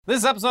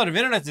This episode of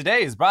Internet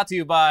Today is brought to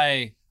you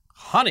by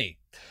Honey.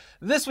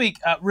 This week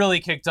really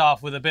kicked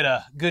off with a bit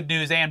of good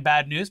news and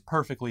bad news,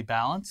 perfectly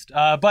balanced.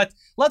 But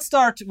let's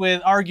start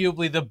with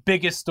arguably the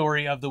biggest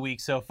story of the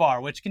week so far,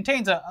 which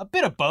contains a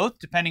bit of both,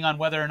 depending on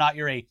whether or not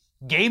you're a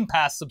Game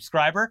Pass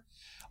subscriber,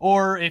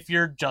 or if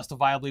you're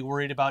justifiably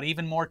worried about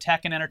even more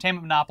tech and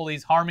entertainment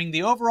monopolies harming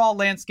the overall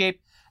landscape,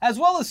 as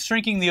well as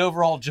shrinking the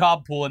overall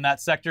job pool in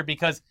that sector,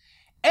 because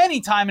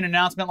anytime an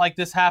announcement like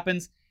this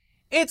happens,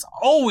 it's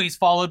always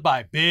followed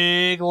by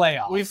big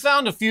layoffs. We've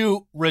found a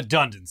few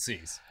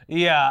redundancies.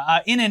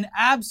 Yeah, in an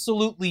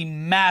absolutely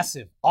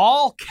massive,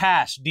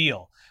 all-cash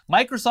deal,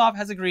 Microsoft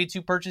has agreed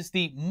to purchase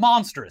the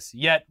monstrous,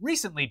 yet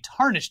recently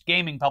tarnished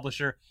gaming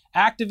publisher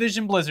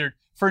Activision Blizzard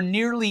for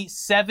nearly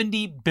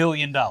 $70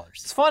 billion.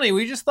 It's funny,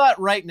 we just thought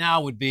right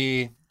now would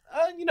be,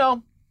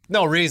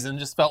 no reason,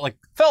 just felt like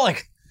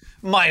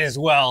might as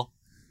well.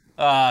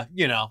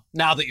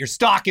 Now that your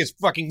stock is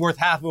fucking worth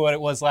half of what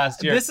it was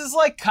last year. This is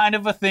like kind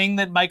of a thing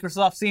that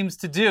Microsoft seems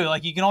to do.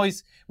 Like you can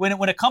always, when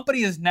a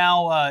company is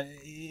now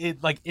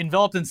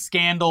enveloped in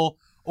scandal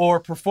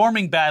or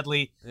performing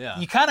badly,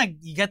 you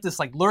get this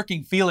like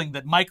lurking feeling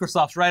that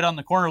Microsoft's right on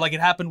the corner, like it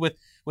happened with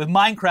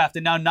Minecraft,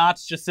 and now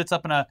Notch just sits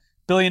up in a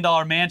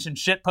billion-dollar mansion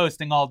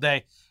shitposting all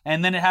day.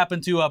 And then it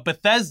happened to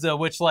Bethesda,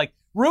 which like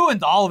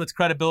ruined all of its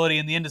credibility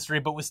in the industry,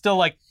 but was still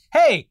like,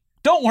 hey,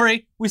 don't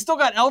worry, we still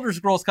got Elder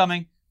Scrolls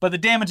coming. But the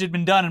damage had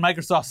been done, and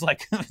Microsoft's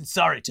like,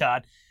 sorry,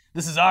 Todd,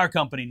 this is our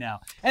company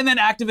now. And then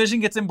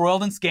Activision gets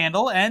embroiled in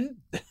scandal, and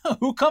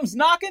who comes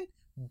knocking?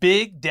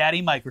 Big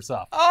Daddy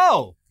Microsoft.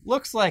 Oh,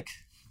 looks like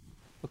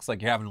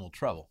you're having a little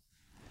trouble.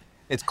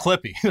 It's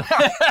Clippy.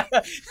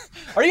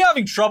 Are you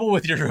having trouble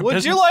with your Would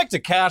business? you like to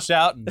cash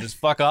out and just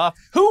fuck off?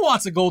 Who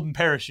wants a golden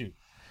parachute?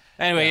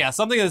 Anyway,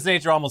 something of this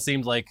nature almost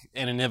seemed like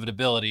an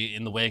inevitability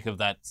in the wake of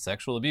that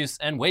sexual abuse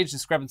and wage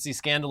discrepancy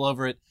scandal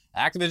over at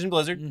Activision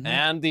Blizzard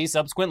and the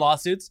subsequent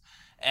lawsuits.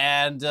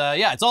 And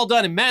it's all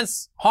done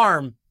immense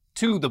harm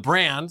to the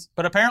brand.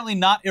 But apparently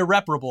not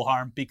irreparable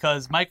harm,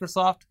 because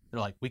Microsoft, they're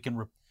like, we can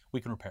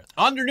repair this.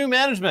 Under new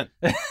management.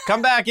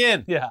 Come back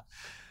in. Yeah.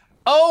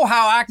 Oh,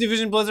 how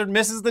Activision Blizzard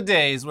misses the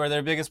days where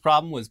their biggest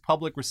problem was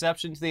public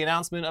reception to the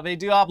announcement of a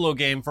Diablo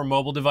game for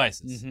mobile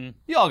devices.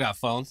 You all got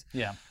phones.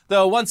 Yeah.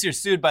 Though once you're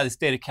sued by the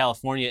state of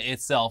California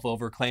itself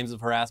over claims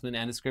of harassment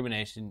and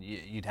discrimination,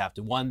 you'd have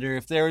to wonder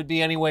if there would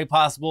be any way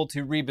possible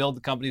to rebuild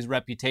the company's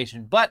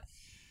reputation. But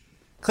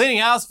cleaning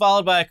house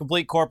followed by a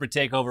complete corporate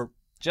takeover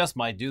just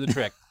might do the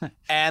trick.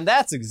 And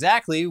that's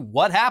exactly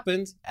what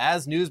happened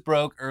as news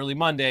broke early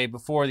Monday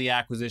before the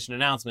acquisition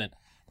announcement,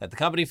 that the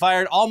company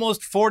fired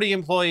almost 40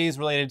 employees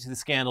related to the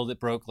scandal that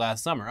broke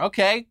last summer.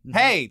 Okay,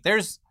 hey,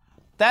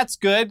 that's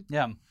good.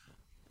 Yeah.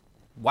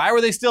 Why were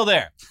they still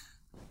there?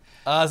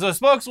 So a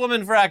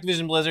spokeswoman for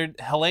Activision Blizzard,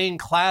 Helene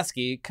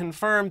Klasky,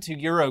 confirmed to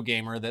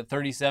Eurogamer that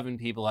 37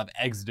 people have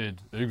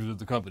exited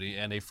the company,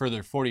 and a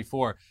further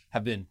 44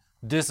 have been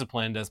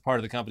disciplined as part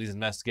of the company's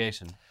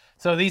investigation.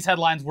 So these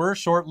headlines were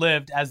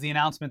short-lived, as the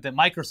announcement that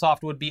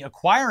Microsoft would be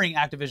acquiring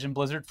Activision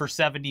Blizzard for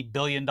 $70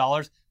 billion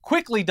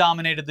quickly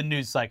dominated the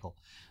news cycle.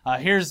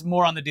 Here's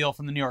more on the deal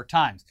from the New York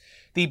Times.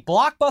 The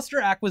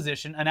blockbuster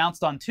acquisition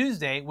announced on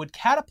Tuesday would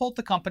catapult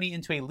the company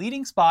into a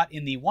leading spot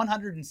in the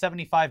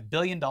 $175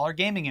 billion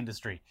gaming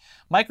industry.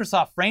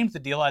 Microsoft framed the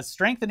deal as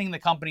strengthening the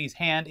company's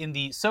hand in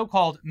the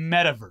so-called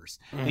metaverse,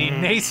 the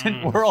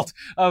nascent world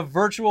of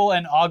virtual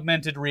and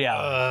augmented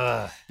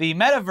reality. The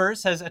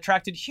metaverse has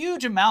attracted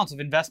huge amounts of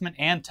investment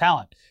and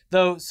talent,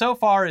 though so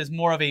far is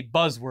more of a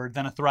buzzword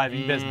than a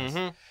thriving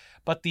business.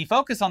 But the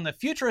focus on the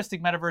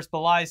futuristic metaverse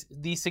belies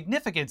the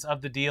significance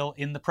of the deal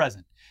in the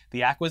present.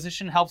 The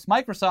acquisition helps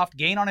Microsoft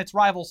gain on its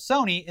rival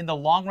Sony in the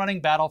long-running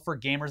battle for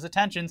gamers'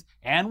 attentions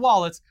and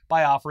wallets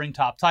by offering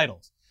top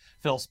titles.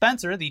 Phil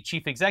Spencer, the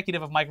chief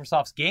executive of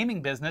Microsoft's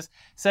gaming business,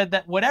 said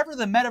that whatever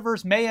the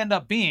metaverse may end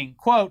up being,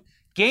 quote,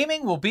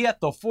 gaming will be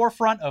at the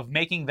forefront of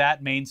making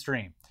that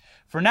mainstream.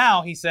 For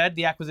now, he said,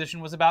 the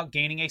acquisition was about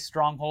gaining a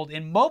stronghold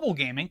in mobile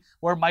gaming,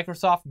 where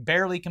Microsoft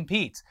barely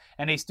competes,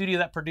 and a studio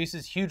that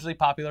produces hugely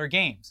popular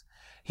games.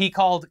 He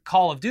called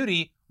Call of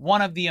Duty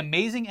one of the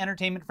amazing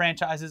entertainment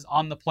franchises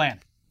on the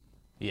planet.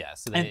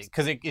 Yes,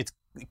 because it's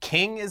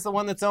King is the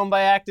one that's owned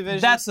by Activision?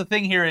 That's the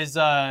thing here is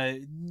the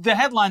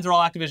headlines are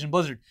all Activision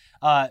Blizzard.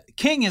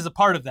 King is a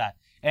part of that.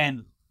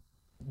 And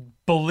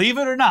believe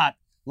it or not,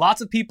 lots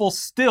of people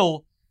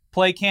still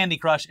play Candy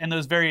Crush and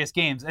those various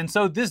games. And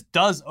so this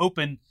does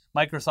open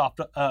Microsoft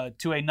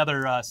to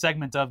another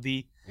segment of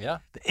the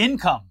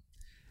income.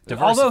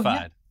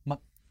 Diversified.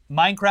 Although,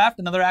 Minecraft,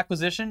 another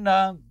acquisition,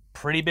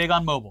 pretty big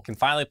on mobile. Can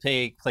finally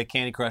play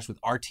Candy Crush with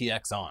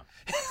RTX on.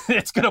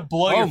 It's going to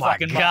blow your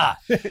fucking mind.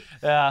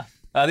 Yeah.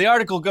 The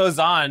article goes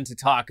on to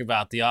talk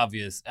about the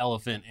obvious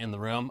elephant in the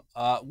room,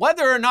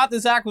 whether or not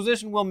this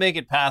acquisition will make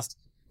it past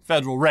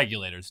federal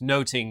regulators,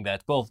 noting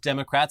that both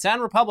Democrats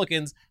and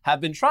Republicans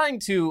have been trying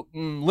to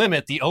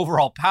limit the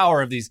overall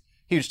power of these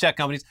huge tech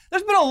companies.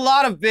 There's been a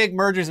lot of big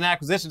mergers and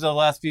acquisitions over the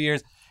last few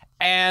years,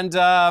 and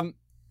I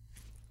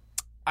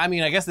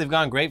guess they've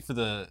gone great for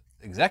the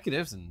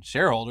executives and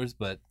shareholders,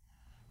 but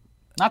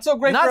Not so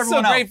great for Not so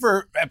everyone great else.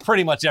 for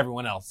pretty much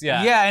everyone else.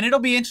 Yeah. Yeah, and it'll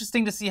be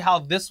interesting to see how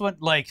this one,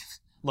 like,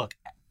 look,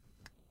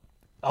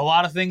 a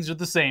lot of things are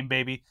the same,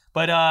 baby.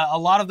 But a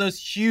lot of those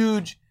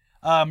huge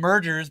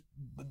mergers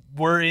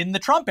were in the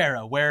Trump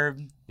era where,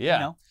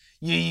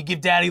 you give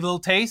daddy a little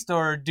taste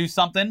or do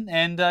something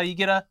and you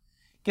get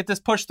this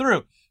pushed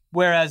through.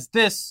 Whereas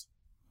this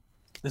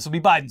will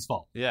be Biden's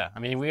fault. Yeah. I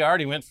mean, we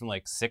already went from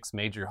like 6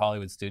 major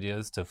Hollywood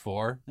studios to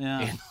 4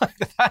 Yeah. in like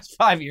the past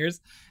 5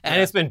 years.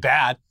 And it's been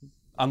bad.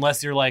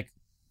 Unless you're like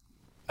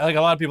a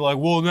lot of people are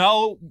like, well,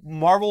 now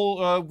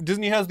Marvel,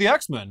 Disney has the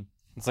X-Men.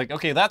 It's like,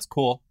 okay, that's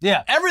cool.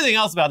 Yeah. Everything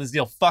else about this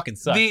deal fucking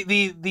sucks.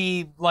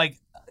 The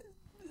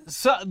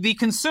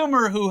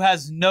consumer who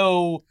has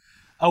no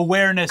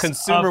awareness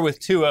Consumer of, with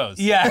 2 O's.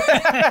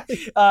 yeah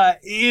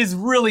is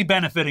really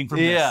benefiting from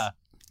this. Yeah.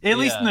 At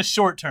least in the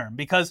short term,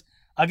 because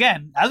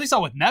again, as we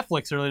saw with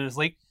Netflix earlier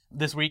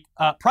this week,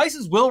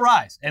 prices will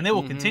rise and they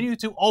will continue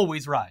to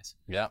always rise.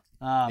 Yep.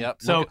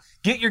 So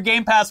get your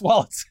Game Pass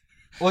wallets.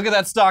 Look at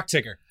that stock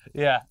ticker.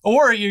 Yeah.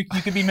 Or you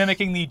could be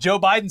mimicking the Joe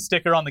Biden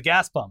sticker on the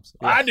gas pumps.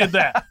 Yeah. I did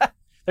that.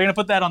 They're going to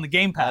put that on the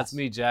Game Pass. That's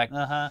me, Jack.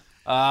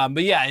 Uh-huh.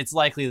 But yeah, it's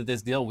likely that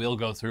this deal will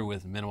go through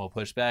with minimal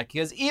pushback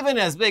because even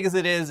as big as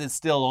it is, it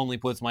still only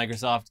puts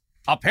Microsoft,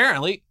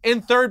 apparently,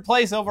 in 3rd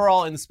place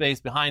overall in the space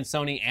behind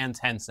Sony and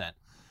Tencent.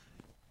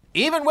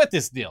 Even with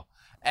this deal.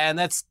 And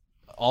that's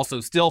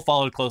also still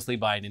followed closely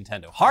by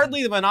Nintendo.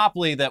 Hardly the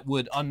monopoly that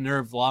would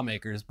unnerve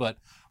lawmakers, but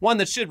one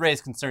that should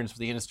raise concerns for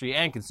the industry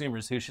and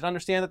consumers who should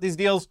understand that these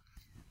deals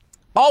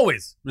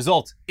always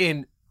result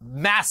in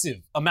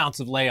massive amounts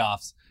of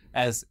layoffs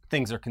as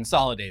things are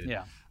consolidated.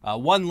 Yeah.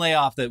 One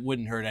layoff that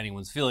wouldn't hurt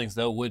anyone's feelings,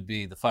 though, would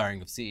be the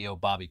firing of CEO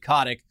Bobby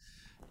Kotick.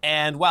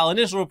 And while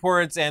initial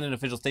reports and an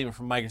official statement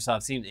from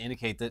Microsoft seem to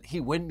indicate that he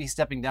wouldn't be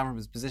stepping down from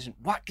his position,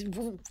 what are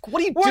you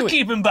We're doing?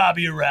 keeping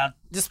Bobby around.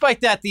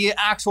 Despite that, the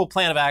actual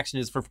plan of action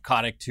is for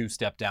Kotick to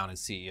step down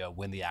as CEO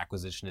when the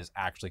acquisition is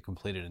actually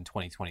completed in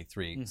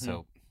 2023.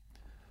 So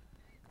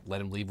let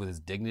him leave with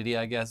his dignity,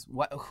 I guess.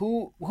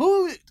 Who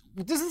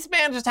does this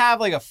man just have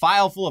like a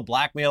file full of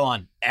blackmail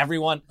on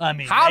everyone? I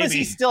mean, how does maybe.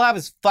 he still have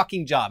his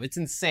fucking job? It's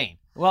insane.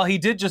 Well, he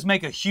did just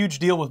make a huge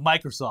deal with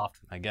Microsoft.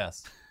 I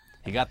guess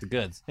he got the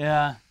goods.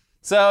 Yeah.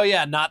 So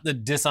yeah, not the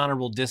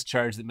dishonorable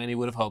discharge that many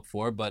would have hoped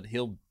for, but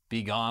he'll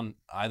be gone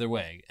either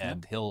way,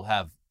 and he'll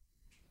have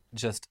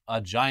just a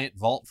giant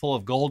vault full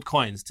of gold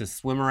coins to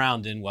swim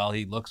around in while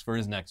he looks for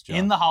his next job.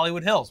 In the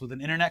Hollywood Hills with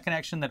an internet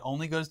connection that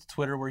only goes to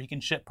Twitter where he can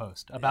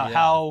shitpost about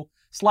how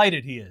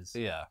slighted he is.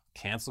 Yeah,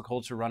 cancel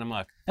culture run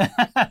amok.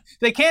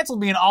 They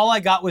canceled me and all I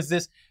got was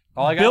this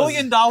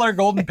billion-dollar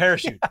golden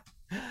parachute.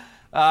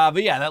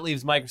 But yeah, that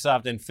leaves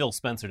Microsoft and Phil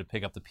Spencer to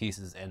pick up the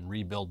pieces and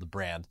rebuild the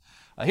brand.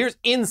 Here's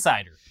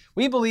Insider.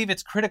 We believe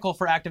it's critical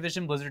for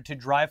Activision Blizzard to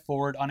drive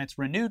forward on its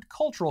renewed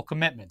cultural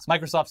commitments.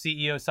 Microsoft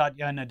CEO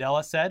Satya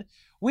Nadella said,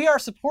 "We are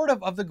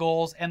supportive of the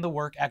goals and the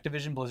work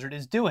Activision Blizzard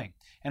is doing.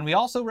 And we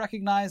also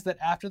recognize that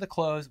after the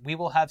close, we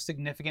will have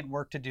significant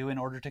work to do in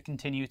order to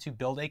continue to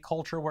build a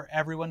culture where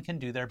everyone can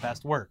do their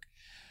best work."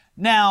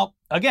 Now,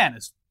 again,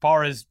 as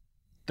far as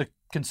the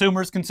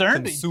consumer is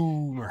concerned,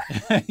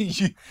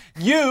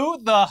 you,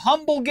 the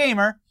humble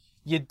gamer,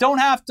 you don't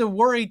have to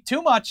worry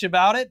too much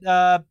about it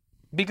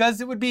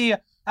because it would be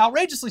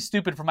outrageously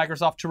stupid for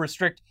Microsoft to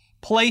restrict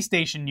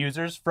PlayStation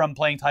users from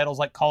playing titles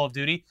like Call of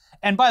Duty.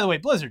 And by the way,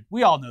 Blizzard,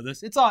 we all know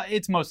this.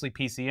 It's mostly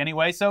PC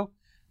anyway, so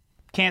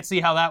can't see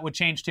how that would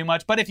change too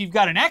much. But if you've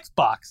got an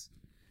Xbox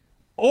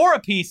or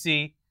a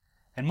PC,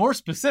 and more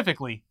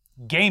specifically,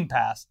 Game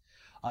Pass,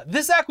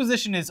 this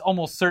acquisition is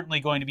almost certainly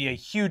going to be a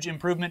huge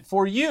improvement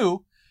for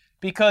you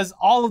because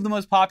all of the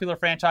most popular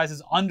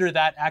franchises under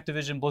that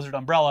Activision Blizzard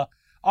umbrella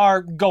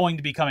are going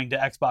to be coming to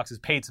Xbox's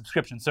paid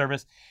subscription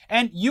service,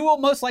 and you will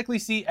most likely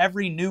see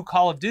every new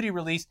Call of Duty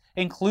release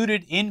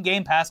included in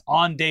Game Pass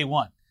on day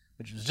one,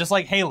 which is just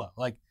like Halo.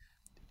 Like,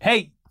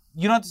 hey,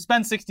 you don't have to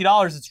spend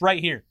 $60, it's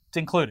right here. It's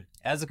included.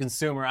 As a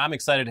consumer, I'm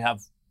excited to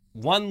have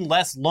one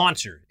less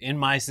launcher in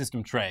my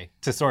system tray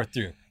to sort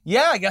through.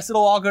 Yeah, I guess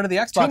it'll all go to the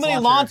Xbox Too many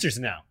launcher. launchers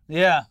now.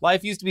 Yeah.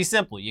 Life used to be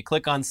simple. You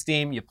click on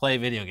Steam, you play a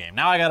video game.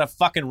 Now I gotta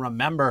fucking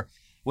remember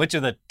which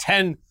of the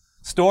 10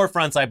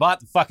 storefronts I bought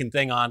the fucking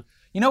thing on.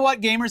 You know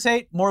what gamers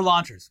hate? More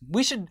launchers.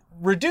 We should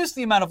reduce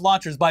the amount of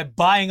launchers by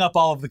buying up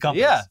all of the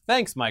companies. Yeah,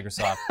 thanks,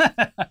 Microsoft.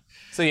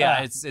 So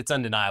yeah, it's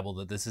undeniable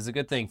that this is a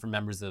good thing for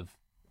members of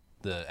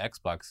the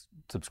Xbox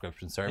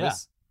subscription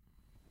service,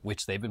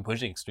 which they've been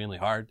pushing extremely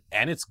hard,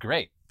 and it's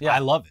great. Yeah. I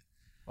love it.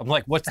 I'm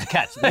like, what's the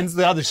catch? When's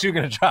the other shoe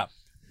gonna drop?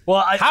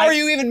 Well, How are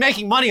you even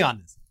making money on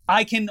this?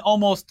 I can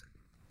almost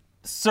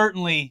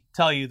certainly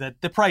tell you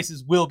that the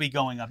prices will be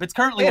going up. It's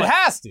currently It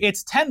has to.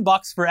 It's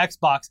 $10 for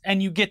Xbox,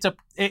 and you get to.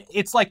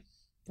 It's like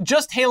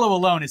just Halo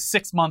alone is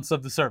 6 months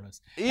of the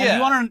service. And if Yeah.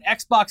 you want it on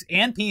Xbox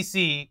and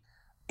PC,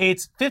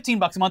 it's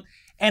 $15 a month.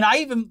 And I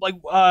even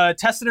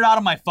tested it out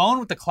on my phone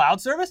with the cloud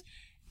service.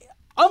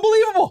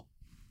 Unbelievable.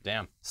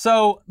 Damn.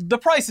 So the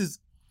prices,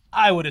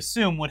 I would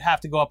assume, would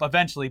have to go up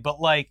eventually. But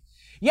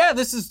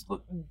this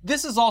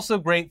is also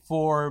great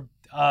for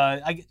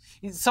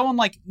Someone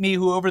like me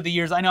who over the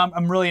years, I know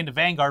I'm really into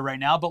Vanguard right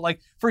now, but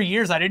like for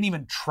years I didn't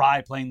even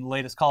try playing the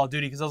latest Call of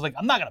Duty because I was like,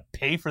 I'm not going to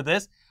pay for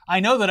this. I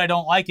know that I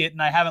don't like it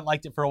and I haven't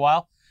liked it for a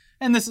while.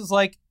 And this is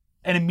like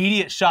an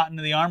immediate shot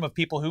into the arm of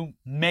people who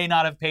may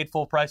not have paid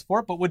full price for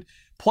it, but would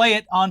play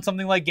it on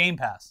something like Game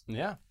Pass.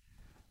 Yeah.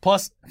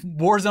 Plus,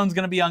 Warzone's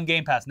going to be on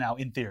Game Pass now,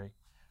 in theory.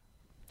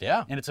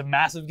 Yeah. And it's a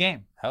massive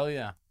game. Hell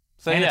yeah.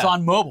 So, and it's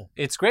on mobile.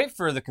 It's great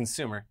for the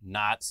consumer,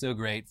 not so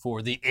great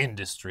for the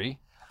industry.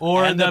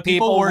 Or and the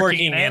people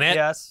working in it.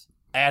 Yes.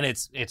 And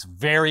it's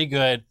very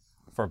good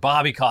for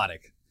Bobby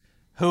Kotick,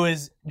 who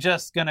is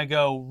just going to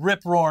go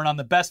rip-roaring on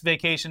the best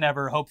vacation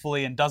ever,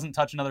 hopefully, and doesn't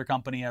touch another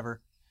company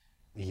ever.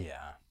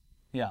 Yeah.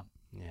 Yeah.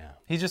 Yeah.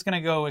 He's just going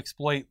to go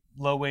exploit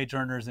low-wage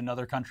earners in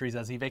other countries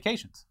as he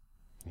vacations.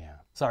 Yeah.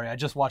 Sorry, I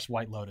just watched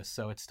White Lotus,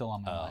 so it's still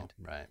on my mind.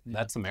 Right.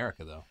 That's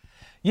America, though.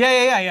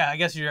 Yeah. I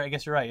guess you're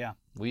right. Yeah.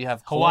 We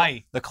have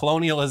Hawaii. The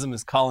colonialism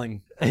is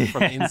calling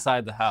from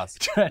inside the house.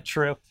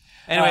 True.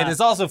 Anyway, this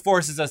also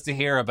forces us to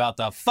hear about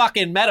the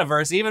fucking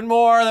metaverse even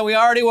more than we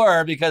already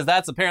were, because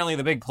that's apparently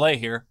the big play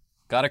here.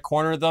 Got to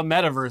corner the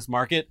metaverse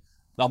market,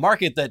 the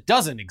market that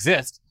doesn't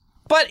exist,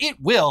 but it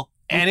will,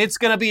 and it's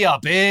going to be a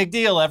big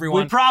deal,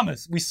 everyone. We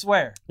promise. We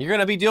swear. You're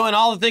going to be doing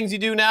all the things you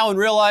do now in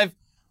real life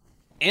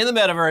in the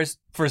metaverse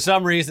for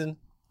some reason.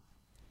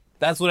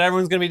 That's what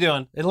everyone's going to be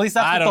doing. At least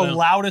that's what the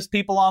loudest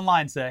people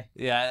online say.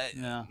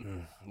 Yeah.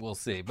 We'll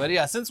see. But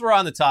yeah, since we're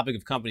on the topic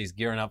of companies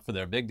gearing up for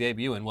their big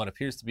debut and what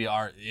appears to be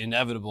our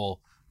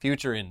inevitable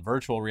future in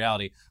virtual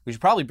reality, we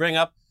should probably bring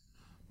up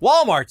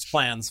Walmart's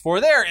plans for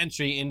their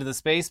entry into the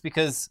space,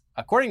 because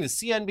according to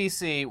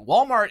CNBC,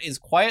 Walmart is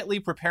quietly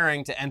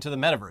preparing to enter the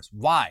metaverse.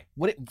 Why?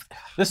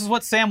 This is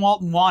what Sam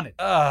Walton wanted.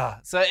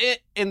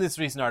 In this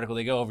recent article,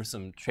 they go over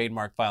some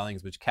trademark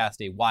filings which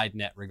cast a wide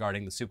net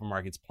regarding the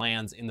supermarket's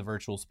plans in the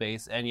virtual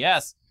space. And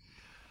yes,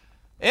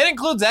 it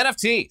includes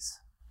NFTs,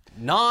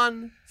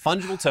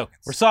 non-fungible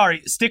tokens. We're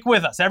sorry. Stick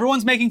with us.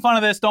 Everyone's making fun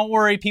of this. Don't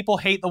worry. People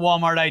hate the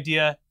Walmart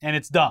idea, and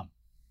it's dumb.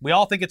 We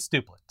all think it's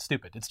stupid.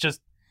 It's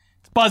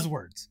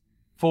buzzwords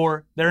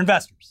for their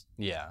investors.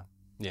 Yeah.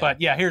 But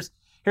yeah,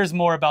 here's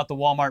more about the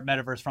Walmart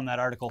metaverse from that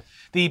article.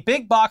 The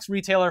big box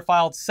retailer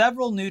filed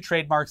several new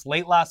trademarks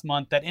late last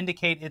month that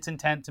indicate its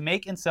intent to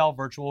make and sell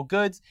virtual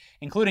goods,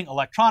 including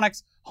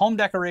electronics, home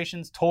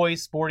decorations,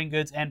 toys, sporting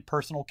goods, and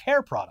personal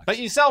care products. But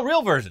you sell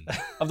real versions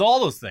of all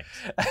those things.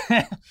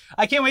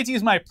 I can't wait to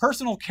use my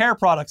personal care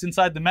products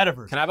inside the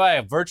metaverse. Can I buy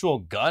a virtual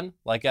gun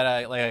like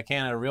I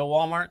can at a real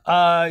Walmart?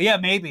 Yeah,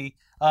 maybe.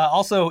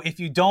 Also, if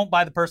you don't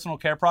buy the personal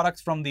care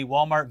products from the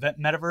Walmart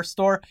Metaverse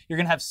store, you're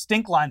going to have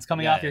stink lines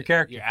coming off your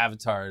character. Your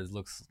avatar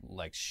looks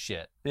like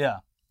shit. Yeah.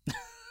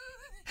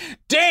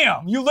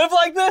 Damn, you live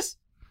like this?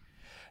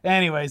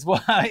 Anyways,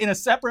 in a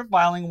separate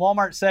filing,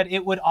 Walmart said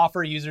it would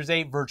offer users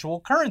a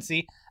virtual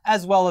currency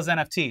as well as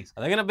NFTs.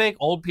 Are they going to make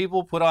old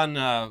people put on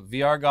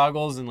VR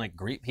goggles and like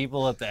greet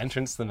people at the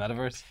entrance to the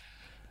metaverse?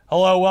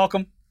 Hello,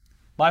 welcome.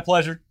 My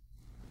pleasure.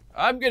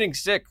 I'm getting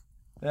sick.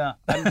 Yeah.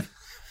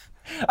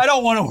 I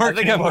don't want to work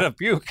anymore. I'm going to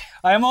puke.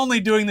 I am only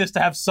doing this to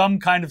have some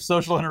kind of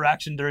social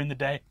interaction during the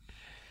day.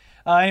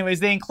 Anyways,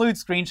 they include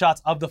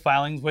screenshots of the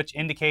filings, which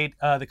indicate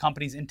the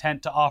company's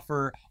intent to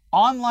offer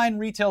online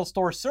retail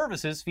store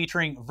services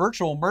featuring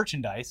virtual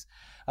merchandise.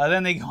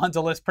 Then they go on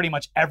to list pretty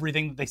much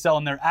everything that they sell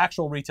in their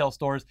actual retail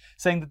stores,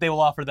 saying that they will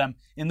offer them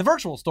in the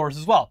virtual stores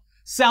as well.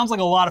 Sounds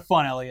like a lot of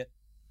fun, Elliot.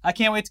 I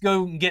can't wait to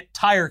go and get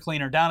tire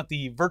cleaner down at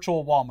the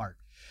virtual Walmart.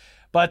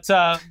 But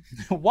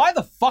why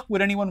the fuck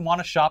would anyone want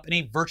to shop in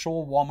a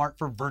virtual Walmart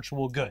for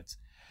virtual goods?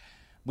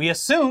 We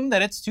assume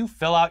that it's to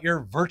fill out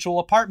your virtual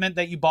apartment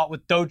that you bought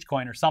with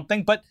Dogecoin or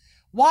something, but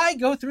why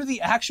go through the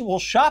actual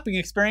shopping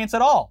experience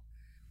at all?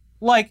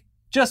 Like,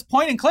 just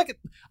point and click it.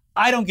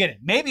 I don't get it.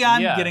 Maybe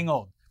I'm getting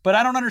old, but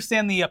I don't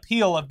understand the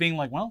appeal of being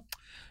like, well,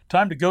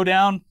 time to go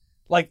down,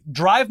 like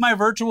drive my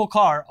virtual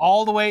car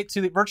all the way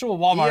to the virtual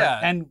Walmart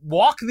and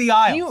walk the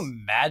aisles. Can you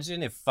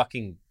imagine if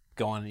fucking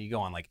you go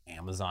on like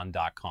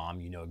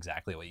Amazon.com, you know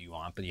exactly what you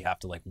want, but you have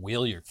to like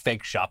wheel your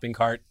fake shopping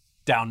cart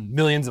down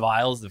millions of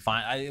aisles to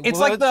find. It's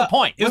like the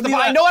point. I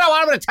know what I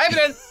want. I'm going to type it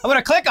in. I'm going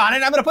to click on it.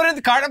 I'm going to put it in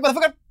the cart. I'm going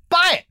to fucking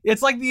buy it.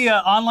 It's like the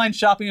online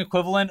shopping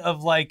equivalent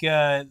of like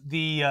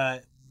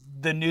the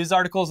news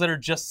articles that are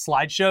just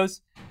slideshows.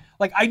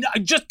 Like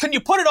can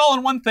you put it all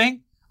in one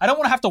thing? I don't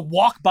want to have to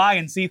walk by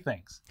and see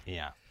things.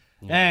 Yeah.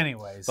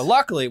 Anyways, but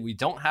luckily we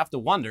don't have to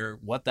wonder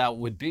what that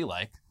would be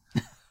like.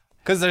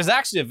 Because there's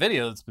actually a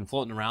video that's been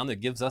floating around that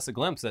gives us a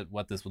glimpse at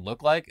what this would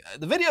look like.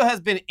 The video has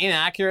been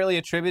inaccurately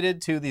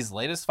attributed to these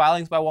latest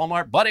filings by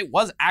Walmart, but it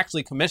was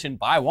actually commissioned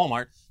by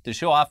Walmart to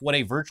show off what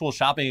a virtual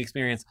shopping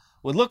experience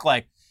would look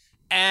like.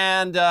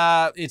 And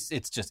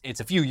it's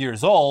a few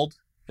years old.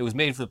 It was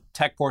made for the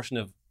tech portion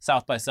of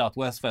South by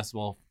Southwest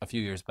Festival a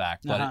few years back.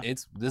 But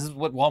this is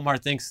what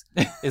Walmart thinks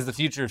is the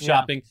future of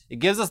shopping. It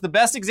gives us the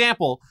best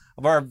example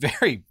of our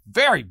very,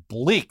 very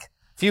bleak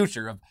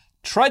future of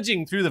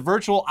trudging through the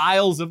virtual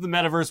aisles of the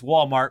metaverse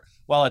Walmart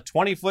while a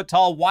 20-foot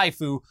tall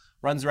waifu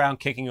runs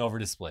around kicking over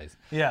displays.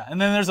 Yeah, and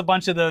then there's a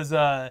bunch of those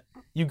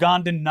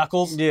Ugandan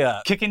knuckles.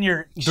 Yeah. Kicking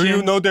your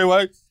shin. their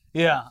way?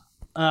 Yeah.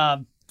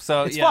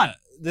 So It's yeah, fun.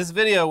 this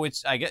video,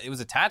 which I get, it was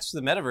attached to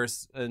the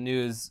Metaverse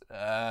news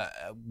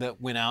that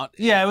went out.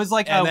 Yeah, it was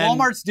like And then-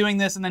 Walmart's doing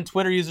this, and then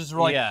Twitter users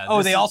were like, Yeah, "Oh,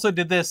 this they is- also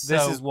did this."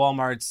 This so. is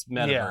Walmart's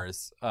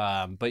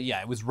Metaverse. But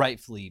yeah, it was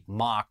rightfully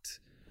mocked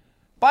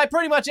by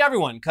pretty much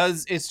everyone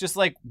because it's just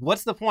like,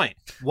 what's the point?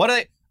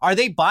 What are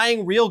they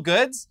buying real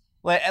goods?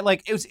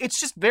 Like it's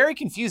just very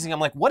confusing. I'm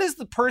like, what is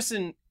the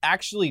person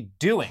actually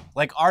doing?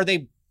 Like, are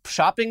they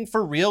shopping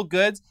for real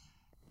goods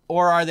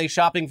or are they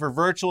shopping for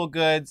virtual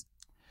goods?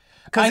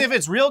 Because if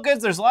it's real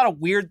goods, there's a lot of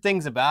weird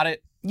things about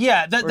it.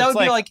 Yeah, that Where would it's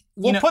be like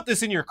we'll put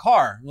this in your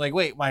car. Like,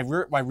 wait, my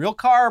real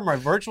car, my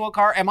virtual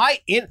car. Am I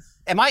in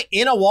a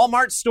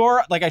Walmart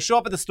store? Like, I show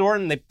up at the store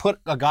and they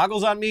put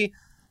goggles on me,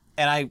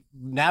 and I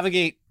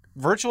navigate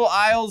virtual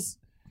aisles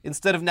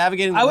instead of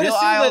navigating the I would real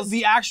assume aisles. that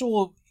the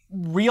actual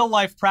real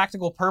life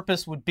practical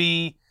purpose would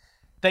be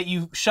that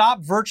you shop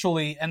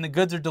virtually and the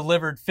goods are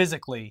delivered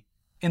physically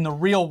in the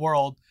real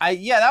world.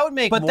 That would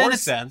make But more then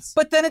sense.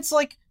 But then it's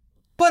like,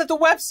 but at the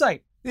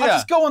website. I'll Yeah.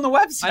 just go on the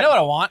website. I know what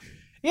I want.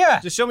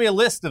 Yeah. Just show me a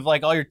list of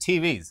like all your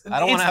TVs. I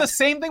don't want It's to the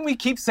same thing we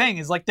keep saying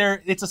is like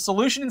it's a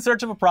solution in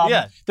search of a problem.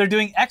 Yeah. They're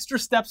doing extra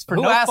steps for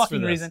Who no asked for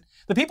fucking this? reason.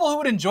 The people who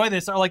would enjoy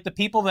this are like the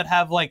people that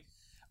have like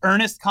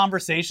earnest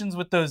conversations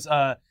with those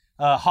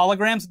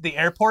holograms at the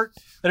airport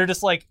that are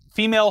just like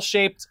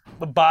female-shaped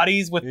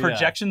bodies with Yeah.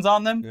 projections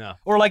on them. Yeah.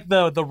 Or like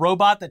the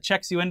robot that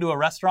checks you into a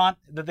restaurant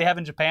that they have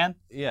in Japan.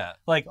 Yeah.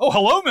 Like, oh,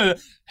 hello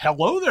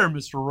there,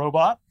 Mr.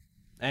 Robot.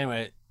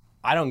 Anyway,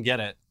 I don't get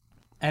it.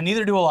 And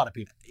neither do a lot of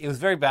people. It was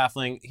very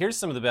baffling. Here's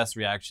some of the best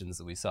reactions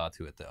that we saw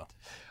to it, though.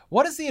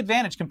 What is the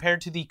advantage compared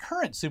to the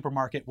current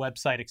supermarket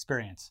website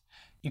experience?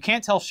 You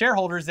can't tell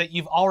shareholders that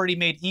you've already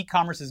made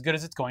e-commerce as good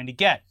as it's going to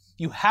get.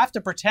 You have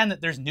to pretend that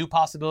there's new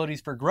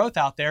possibilities for growth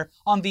out there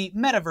on the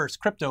metaverse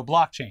crypto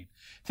blockchain.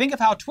 Think of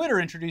how Twitter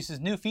introduces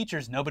new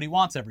features nobody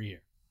wants every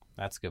year.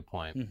 That's a good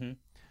point. Mm-hmm.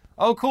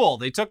 Oh, cool.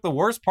 They took the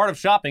worst part of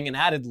shopping and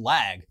added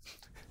lag.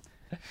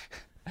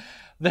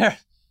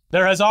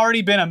 There has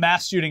already been a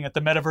mass shooting at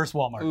the metaverse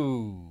Walmart.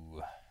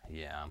 Ooh,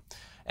 yeah.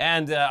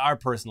 And our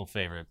personal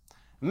favorite.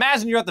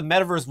 Imagine you're at the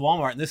Metaverse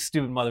Walmart and this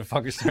stupid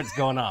motherfucker starts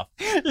going off.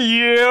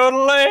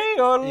 Yodelay,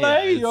 yodelay,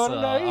 Yeah, it's,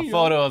 yodelay. a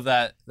photo of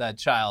that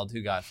child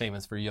who got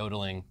famous for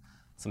yodeling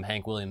some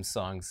Hank Williams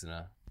songs in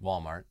a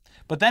Walmart.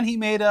 But then he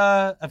made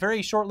a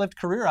very short-lived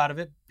career out of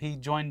it. He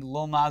joined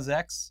Lil Nas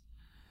X.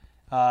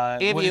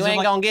 If what you is it ain't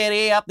like- gonna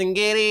giddy up, then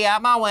giddy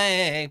out my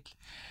way.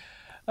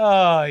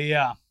 Oh,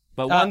 yeah.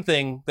 But one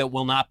thing that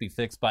will not be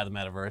fixed by the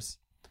Metaverse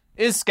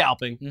is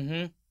scalping.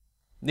 Mm-hmm.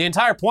 The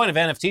entire point of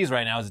NFTs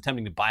right now is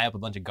attempting to buy up a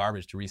bunch of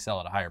garbage to resell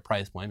at a higher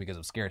price point because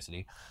of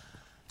scarcity.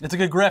 It's a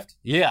good grift.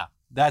 Yeah,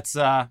 that's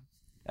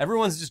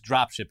everyone's just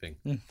drop shipping.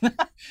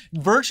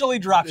 Virtually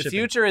drop The shipping.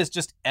 future is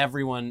just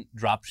everyone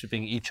drop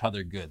shipping each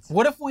other goods.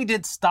 What if we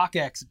did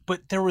StockX,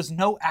 but there was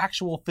no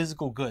actual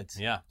physical goods?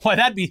 Yeah, Why,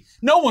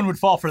 no one would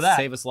fall for that.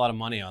 save us a lot of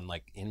money on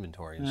like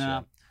inventory and Yeah.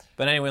 shit.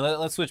 But anyway,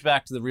 let's switch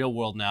back to the real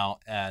world now,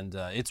 and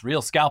it's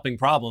real scalping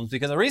problems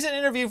because a recent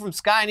interview from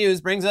Sky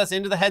News brings us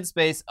into the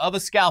headspace of a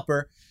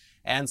scalper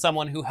and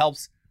someone who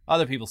helps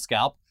other people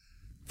scalp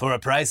for a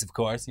price, of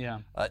course. Yeah.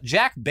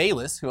 Jack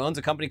Bayless, who owns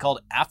a company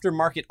called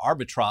Aftermarket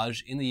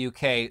Arbitrage in the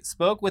UK,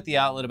 spoke with the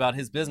outlet about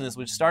his business,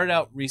 which started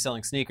out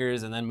reselling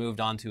sneakers and then moved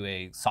on to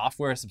a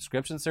software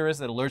subscription service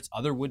that alerts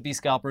other would-be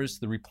scalpers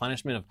to the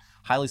replenishment of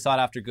highly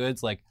sought-after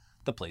goods like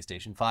the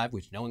PlayStation 5,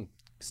 which no one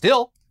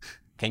still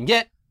can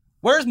get.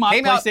 Where's my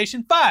Came out-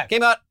 PlayStation 5?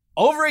 Came out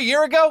over a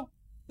year ago?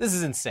 This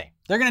is insane.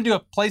 They're going to do a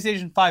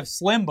PlayStation 5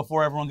 Slim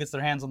before everyone gets their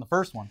hands on the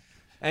first one.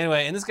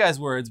 Anyway, in this guy's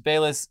words,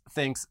 Bayless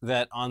thinks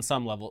that on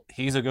some level,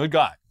 he's a good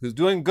guy who's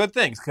doing good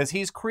things because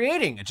he's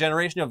creating a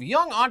generation of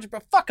young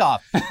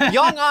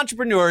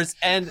entrepreneurs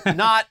and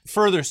not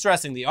further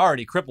stressing the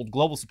already crippled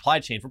global supply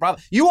chain for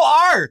profit.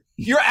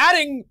 You're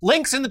adding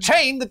links in the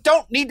chain that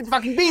don't need to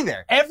fucking be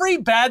there. Every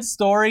bad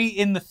story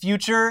in the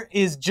future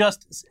is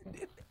just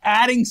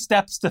adding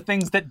steps to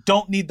things that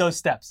don't need those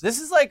steps. This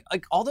is like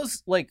all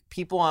those like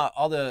people,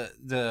 all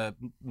the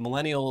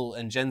millennial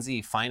and Gen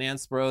Z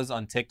finance bros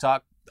on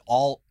TikTok,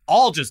 all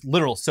just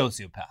literal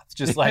sociopaths.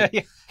 Just like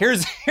Yeah.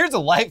 here's a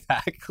life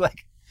hack.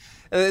 Like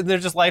they're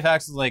just life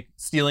hacks like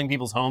stealing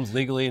people's homes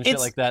legally and shit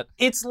like that.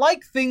 It's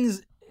like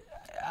things,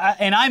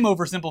 and I'm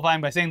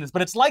oversimplifying by saying this,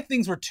 but it's like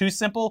things were too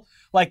simple.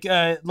 Like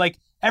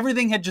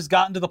everything had just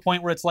gotten to the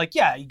point where it's like,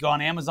 yeah, you go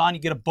on Amazon,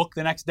 you get a book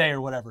the next day or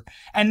whatever.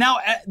 And now,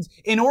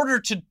 in order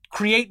to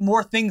create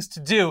more things to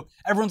do,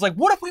 everyone's like,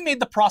 what if we made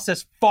the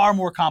process far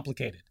more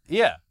complicated?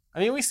 Yeah. I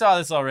mean, we saw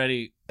this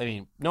already. I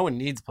mean, no one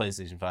needs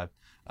PlayStation 5.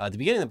 At the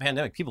beginning of the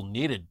pandemic, people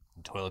needed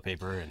toilet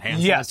paper and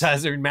hand Yes.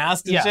 sanitizer and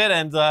masks and Yeah. shit.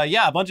 And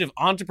a bunch of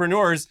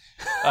entrepreneurs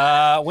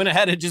went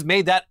ahead and just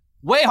made that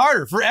way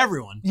harder for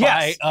everyone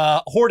Yes.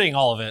 by hoarding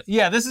all of it.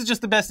 Yeah, this is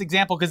just the best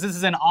example because this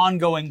is an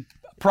ongoing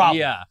problem.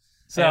 Yeah.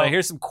 So- Anyway,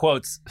 here's some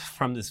quotes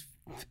from this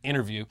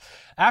interview.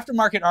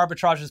 Aftermarket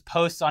Arbitrage's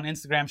posts on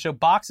Instagram show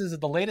boxes of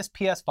the latest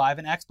PS5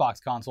 and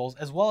Xbox consoles,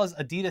 as well as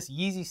Adidas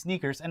Yeezy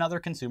sneakers and other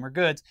consumer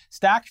goods,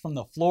 stacked from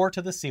the floor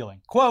to the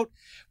ceiling. Quote,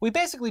 "We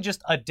basically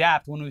just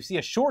adapt when we see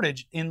a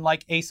shortage in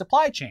like a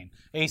supply chain,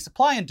 a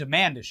supply and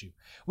demand issue.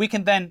 We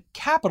can then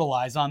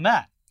capitalize on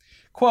that."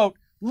 Quote,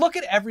 "Look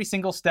at every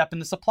single step in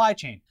the supply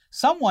chain.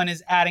 Someone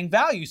is adding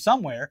value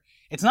somewhere.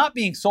 It's not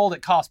being sold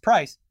at cost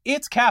price.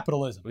 It's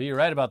capitalism." Well, you're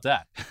right about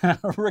that.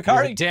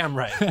 Regarding You're damn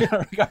right.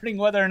 regarding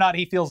whether or not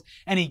he feels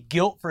any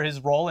guilt for his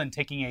role in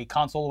taking a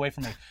console away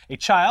from a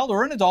child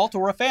or an adult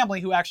or a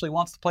family who actually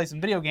wants to play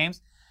some video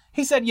games,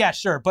 he said, "Yeah,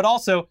 sure, but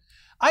also,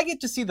 I get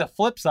to see the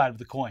flip side of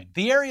the coin,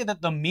 the area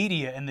that the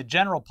media and the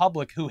general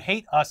public who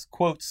hate us,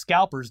 quote,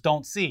 scalpers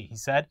don't see," he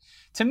said.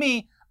 "To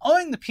me,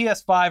 owning the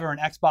PS5 or an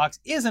Xbox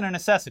isn't a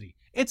necessity.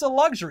 It's a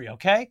luxury,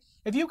 okay?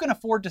 If you can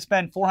afford to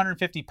spend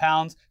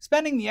 £450,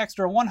 spending the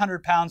extra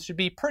 £100 should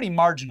be pretty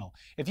marginal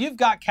if you've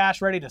got cash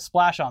ready to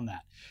splash on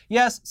that.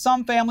 Yes,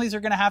 some families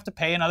are going to have to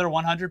pay another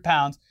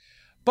 £100,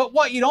 but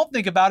what you don't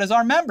think about is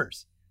our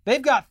members.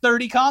 They've got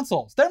 30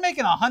 consoles. They're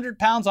making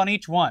 £100 on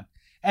each one,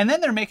 and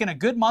then they're making a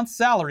good month's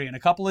salary in a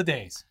couple of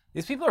days."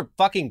 These people are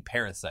fucking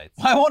parasites.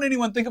 Why won't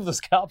anyone think of the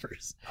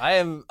scalpers? I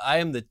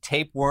am the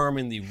tapeworm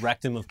in the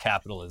rectum of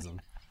capitalism.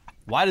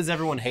 Why does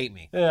everyone hate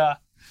me? Yeah.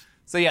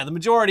 So yeah, the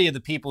majority of the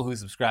people who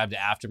subscribe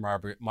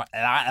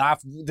to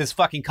this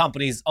fucking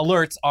company's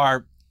alerts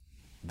are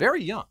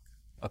very young,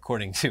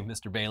 according to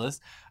Mr. Bayless,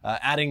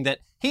 adding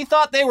that he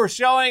thought they were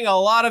showing a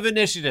lot of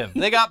initiative.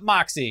 They got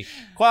moxie.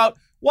 Quote,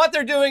 "What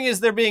they're doing is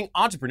they're being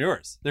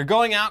entrepreneurs. They're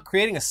going out,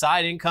 creating a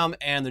side income,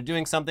 and they're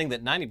doing something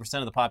that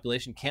 90% of the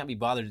population can't be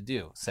bothered to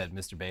do," said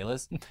Mr.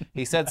 Bayless.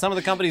 He said some of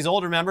the company's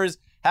older members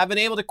have been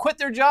able to quit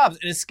their jobs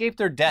and escape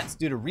their debts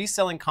due to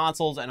reselling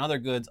consoles and other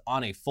goods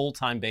on a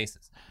full-time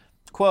basis.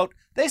 Quote,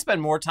 "They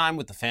spend more time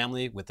with the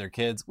family, with their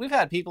kids. We've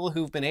had people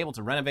who've been able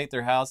to renovate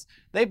their house.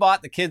 They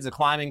bought the kids a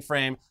climbing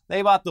frame.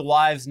 They bought the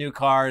wives new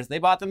cars. They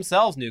bought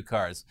themselves new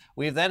cars.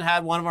 We've then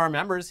had one of our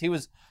members, he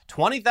was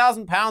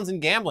 £20,000 in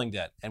gambling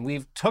debt, and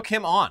we've took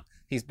him on.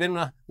 He's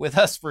been with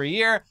us for a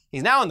year.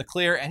 He's now in the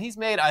clear, and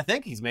I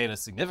think he's made a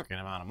significant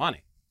amount of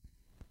money."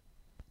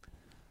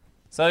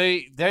 So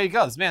there you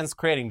go. This man's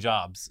creating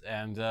jobs.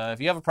 And if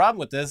you have a problem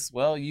with this,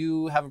 well,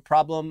 you have a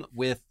problem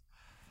with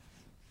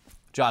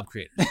job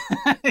creators.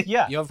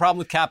 Yeah. You have a problem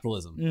with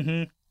capitalism.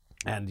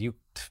 Mm-hmm. And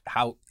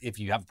if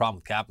you have a problem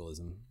with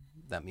capitalism,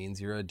 that means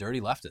you're a dirty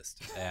leftist.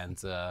 And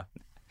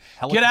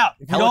get out.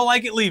 If you don't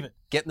like it, leave it.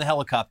 Get in the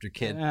helicopter,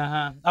 kid.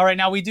 All right,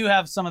 now we do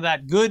have some of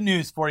that good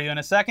news for you in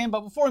a second,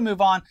 but before we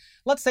move on,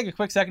 let's take a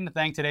quick second to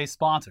thank today's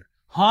sponsor,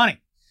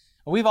 Honey.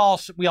 We all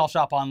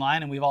shop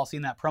online, and we've all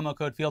seen that promo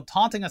code field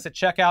taunting us at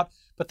checkout.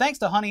 But thanks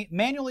to Honey,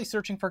 manually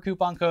searching for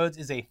coupon codes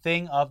is a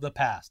thing of the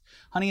past.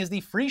 Honey is the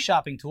free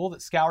shopping tool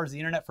that scours the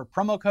internet for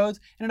promo codes,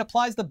 and it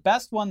applies the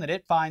best one that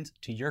it finds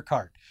to your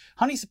cart.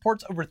 Honey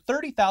supports over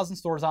 30,000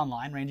 stores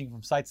online, ranging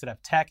from sites that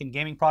have tech and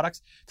gaming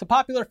products to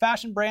popular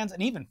fashion brands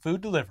and even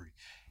food delivery.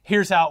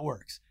 Here's how it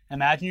works.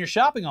 Imagine you're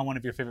shopping on one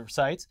of your favorite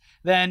sites,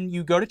 then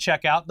you go to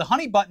checkout, the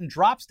Honey button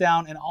drops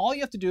down, and all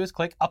you have to do is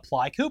click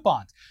Apply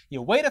Coupons.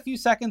 You wait a few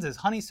seconds as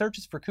Honey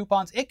searches for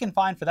coupons it can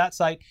find for that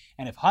site,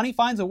 and if Honey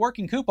finds a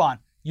working coupon,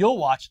 you'll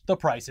watch the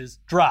prices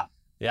drop.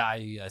 Yeah,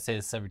 I say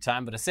this every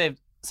time, but I saved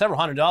several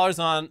 $100s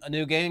on a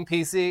new gaming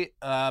PC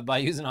by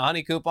using a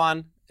Honey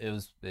coupon.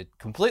 It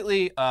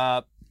completely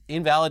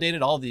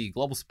invalidated all the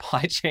global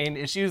supply chain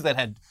issues that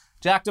had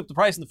jacked up the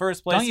price in the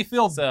first place. Don't you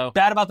feel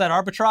bad about that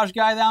arbitrage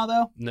guy now,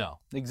 though? No.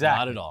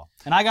 Exactly. Not at all.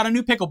 And I got a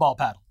new pickleball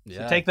paddle.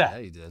 Yeah, so take that. Yeah,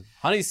 you did.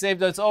 Honey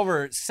saved us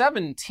over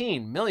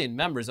 17 million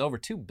members, over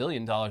 $2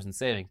 billion in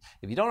savings.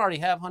 If you don't already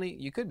have Honey,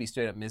 you could be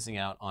straight up missing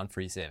out on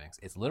free savings.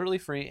 It's literally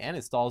free and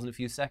installs in a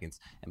few seconds.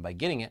 And by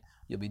getting it,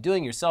 you'll be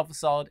doing yourself a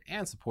solid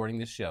and supporting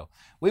this show.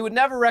 We would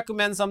never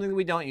recommend something that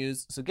we don't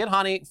use, so get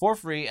Honey for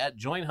free at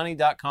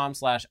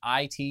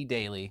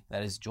joinhoney.com/itdaily.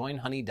 That is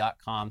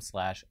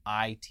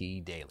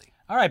joinhoney.com/itdaily.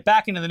 All right,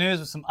 back into the news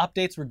with some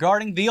updates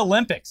regarding the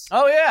Olympics.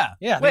 Oh, yeah.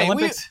 Yeah, Wait, the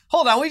Olympics.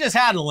 hold on. We just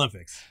had an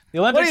Olympics. The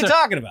Olympics. What are you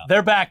talking about?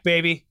 They're back,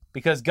 baby,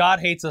 because God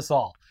hates us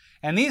all.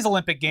 And these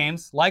Olympic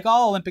Games, like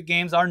all Olympic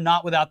Games, are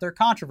not without their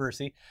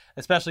controversy,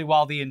 especially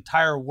while the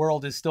entire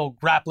world is still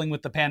grappling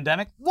with the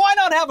pandemic. Why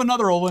not have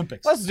another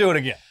Olympics? Let's do it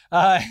again.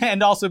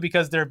 And also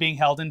because they're being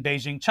held in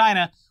Beijing,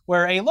 China,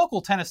 where a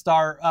local tennis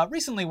star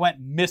recently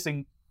went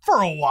missing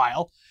for a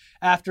while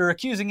after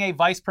accusing a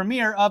vice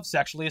premier of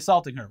sexually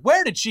assaulting her.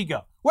 Where did she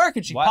go? Where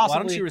could she possibly...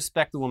 Why don't you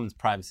respect the woman's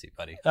privacy,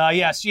 buddy?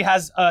 Yes, she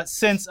has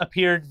since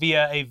appeared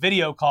via a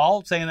video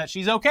call saying that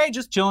she's okay,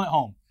 just chilling at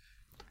home.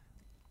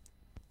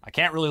 I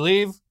can't really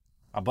leave,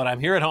 but I'm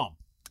here at home.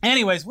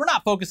 Anyways, we're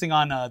not focusing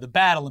on the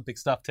bad Olympic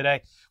stuff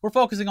today. We're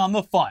focusing on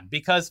the fun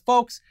because,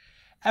 folks,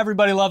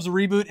 everybody loves a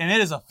reboot, and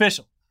it is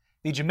official.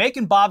 The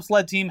Jamaican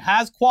bobsled team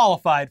has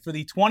qualified for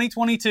the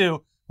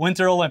 2022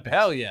 Winter Olympics.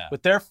 Hell yeah.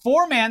 With their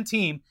 4-man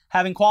team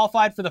having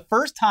qualified for the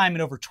first time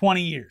in over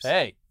 20 years.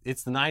 Hey,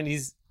 it's the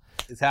 90s.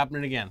 It's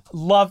happening again.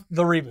 Love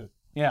the reboot.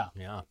 Yeah.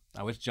 Yeah.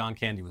 I wish John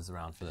Candy was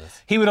around for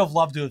this. He would have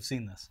loved to have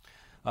seen this.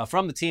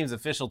 from the team's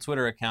official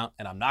Twitter account,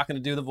 and I'm not going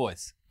to do the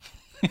voice.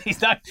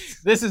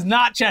 This is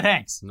not Chet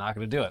Hanks. I'm not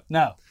going to do it.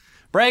 No.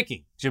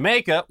 Breaking.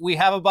 Jamaica, we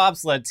have a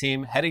bobsled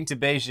team heading to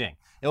Beijing.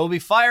 It will be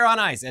fire on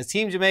ice as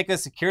Team Jamaica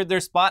secured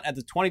their spot at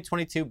the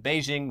 2022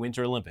 Beijing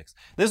Winter Olympics.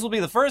 This will be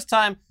the first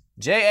time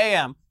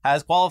JAM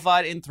has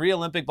qualified in 3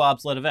 Olympic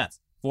bobsled events: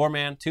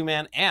 4-man,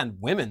 2-man, and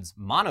women's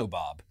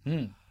monobob.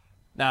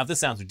 Now, if this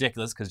sounds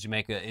ridiculous because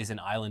Jamaica is an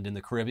island in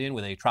the Caribbean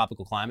with a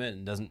tropical climate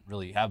and doesn't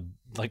really have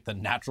like the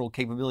natural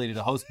capability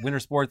to host winter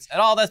sports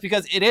at all, that's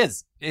because it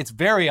is. It's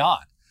very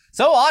odd.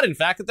 So odd, in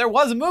fact, that there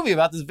was a movie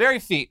about this very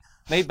feat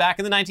made back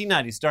in the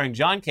 1990s starring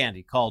John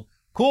Candy called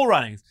Cool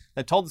Runnings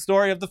that told the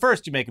story of the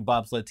first Jamaican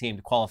bobsled team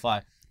to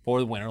qualify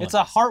for the Winter Olympics.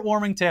 It's a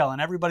heartwarming tale, and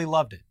everybody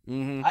loved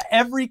it.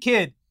 Every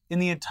kid in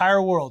the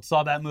entire world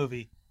saw that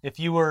movie if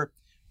you were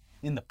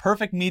in the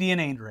perfect median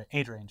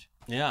age range.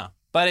 Yeah,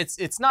 but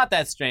it's not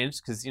that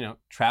strange because,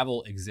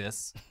 travel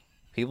exists.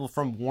 People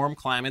from warm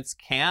climates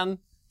can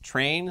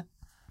train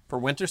for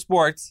winter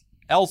sports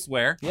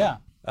elsewhere. Yeah.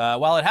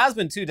 While it has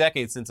been 2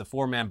 decades since a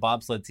 4-man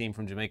bobsled team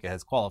from Jamaica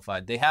has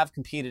qualified, they have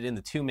competed in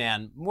the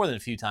 2-man more than a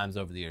few times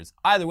over the years.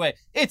 Either way,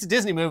 it's a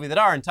Disney movie that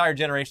our entire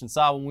generation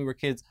saw when we were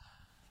kids.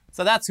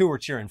 So that's who we're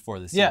cheering for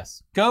this year.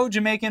 Yes. Go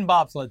Jamaican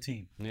bobsled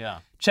team. Yeah.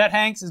 Chet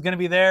Hanks is going to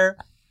be there,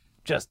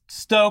 just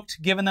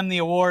stoked, giving them the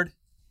award.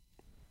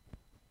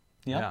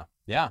 Yep.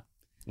 Yeah.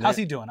 How's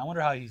he doing? I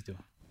wonder how he's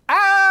doing.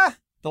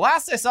 The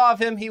last I saw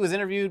of him, he was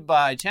interviewed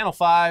by Channel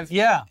 5.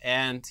 Yeah.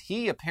 And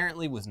he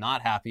apparently was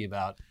not happy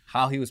about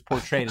how he was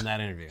portrayed in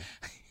that interview.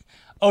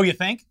 Oh, you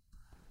think?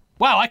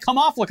 Wow, I come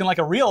off looking like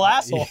a real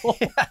asshole.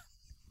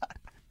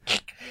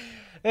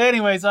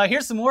 Anyways,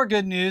 here's some more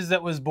good news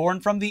that was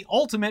born from the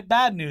ultimate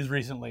bad news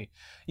recently.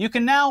 You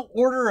can now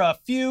order a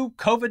few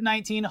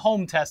COVID-19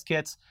 home test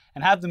kits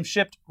and have them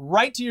shipped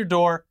right to your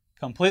door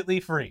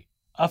completely free.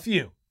 A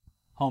few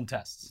home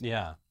tests.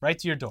 Yeah. Right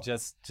to your door.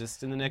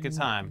 Just in the nick of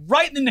time.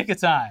 Right in the nick of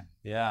time.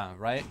 Yeah,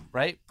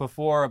 right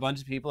before a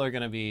bunch of people are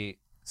going to be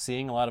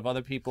seeing a lot of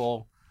other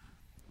people,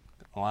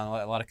 a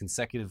lot of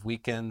consecutive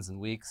weekends and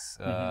weeks,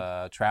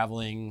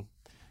 traveling.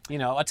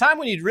 A time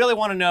when you'd really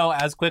want to know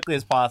as quickly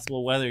as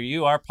possible whether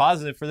you are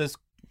positive for this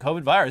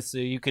COVID virus so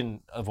you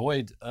can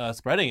avoid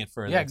spreading it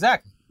further. Yeah,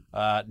 exactly.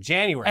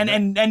 January.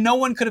 And no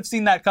one could have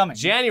seen that coming.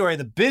 January,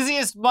 the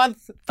busiest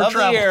month of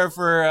the year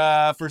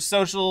for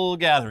social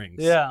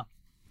gatherings. Yeah.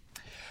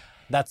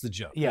 That's the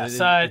joke. Yes.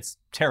 It's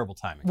terrible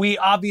timing. We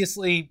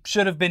obviously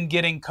should have been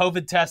getting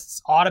COVID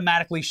tests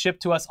automatically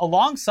shipped to us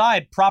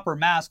alongside proper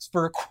masks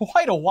for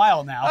quite a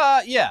while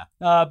now. Yeah.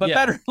 But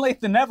better late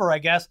than never, I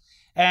guess.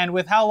 And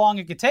with how long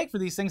it could take for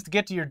these things to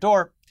get to your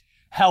door,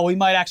 hell, we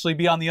might actually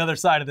be on the other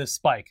side of this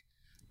spike.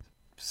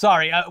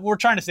 Sorry, we're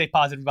trying to stay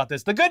positive about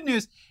this. The good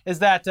news is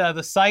that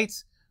the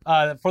sites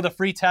for the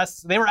free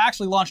tests, they were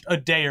actually launched a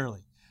day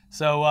early.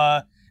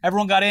 So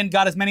everyone got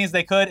as many as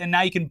they could, and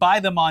now you can buy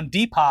them on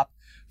Depop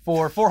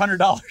for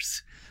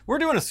 $400. We're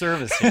doing a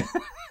service here.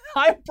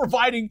 I'm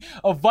providing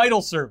a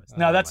vital service.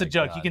 No, that's a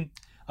joke. God. You can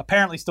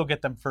apparently still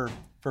get them for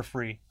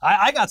free.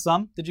 I got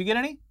some. Did you get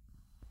any?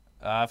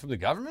 From the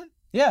government?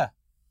 Yeah.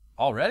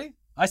 Already?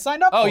 I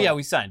signed up. Oh, yeah,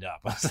 we signed up.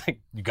 I was like,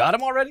 you got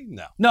them already?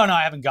 No. No,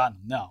 I haven't gotten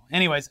them. No.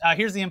 Anyways,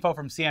 here's the info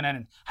from CNN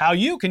and how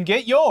you can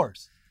get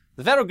yours.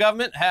 The federal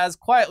government has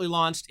quietly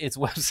launched its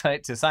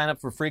website to sign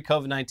up for free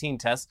COVID-19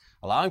 tests,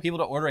 allowing people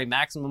to order a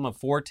maximum of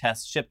 4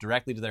 tests shipped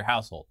directly to their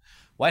household.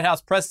 White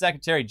House Press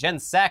Secretary Jen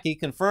Psaki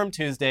confirmed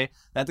Tuesday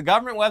that the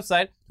government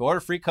website to order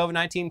free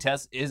COVID-19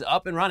 tests is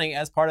up and running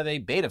as part of a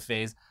beta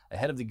phase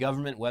ahead of the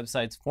government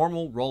website's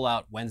formal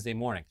rollout Wednesday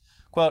morning.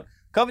 Quote,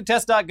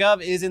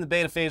 COVIDtest.gov is in the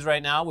beta phase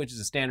right now, which is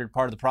a standard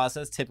part of the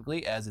process,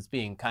 typically as it's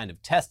being kind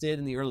of tested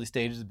in the early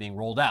stages of being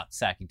rolled out,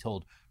 Psaki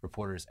told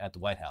reporters at the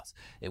White House.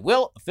 It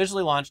will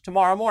officially launch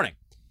tomorrow morning.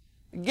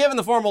 Given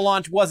the formal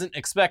launch wasn't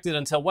expected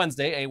until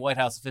Wednesday, a White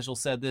House official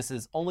said this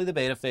is only the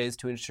beta phase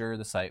to ensure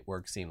the site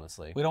works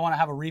seamlessly. We don't want to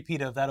have a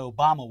repeat of that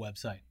Obama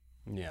website.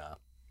 Yeah.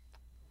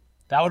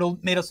 That would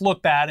have made us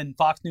look bad, and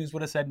Fox News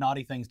would have said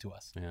naughty things to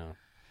us. Yeah.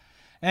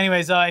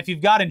 Anyways, if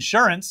you've got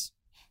insurance,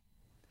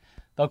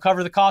 they'll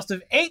cover the cost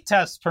of 8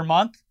 tests per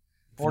month.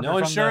 No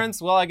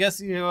insurance? Well, I guess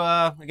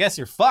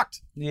you're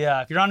fucked.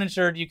 Yeah, if you're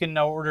uninsured, you can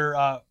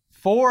order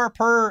 4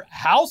 per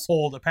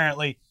household,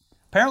 apparently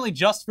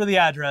just for the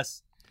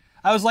address.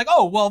 I was like,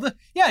 oh, well,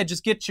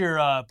 just get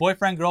your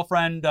boyfriend,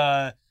 girlfriend,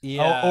 or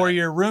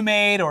your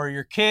roommate or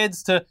your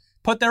kids to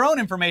put their own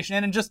information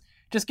in and just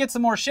get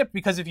some more shipped,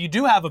 because if you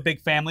do have a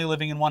big family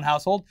living in one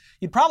household,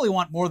 you'd probably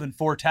want more than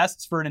 4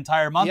 tests for an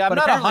entire month. Yeah, I'm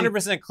not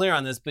 100% clear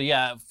on this, but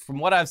yeah, from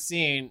what I've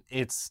seen,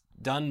 it's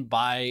done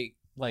by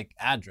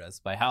address,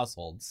 by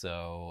household.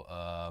 So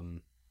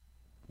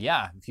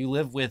if you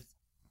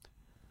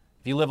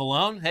live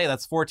alone, hey,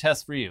 that's 4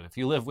 tests for you. If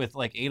you live with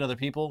 8 other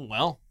people,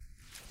 well,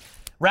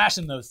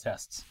 ration those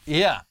tests.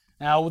 Yeah.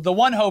 Now, the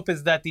one hope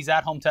is that these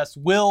at-home tests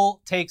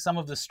will take some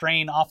of the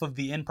strain off of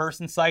the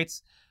in-person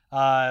sites.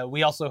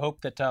 We also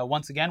hope that,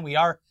 once again, we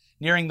are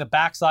nearing the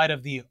backside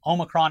of the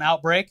Omicron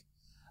outbreak.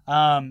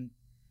 That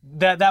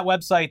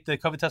website, the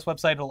COVID test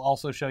website, will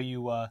also show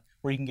you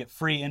where you can get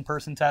free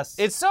in-person tests.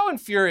 It's so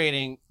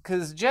infuriating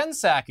because Jen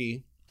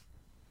Psaki,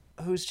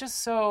 who's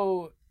just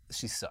so...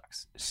 She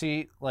sucks.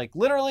 She, like,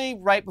 literally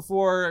right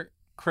before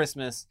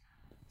Christmas,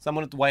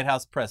 someone at the White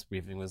House press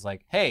briefing was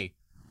like, hey,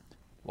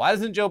 why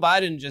doesn't Joe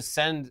Biden just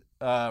send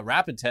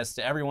rapid tests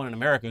to everyone in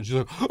America? And she's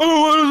like,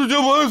 oh, why doesn't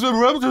Joe Biden send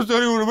rapid tests to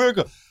everyone in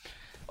America?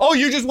 Oh,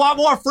 you just want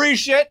more free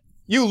shit?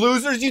 You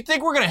losers, you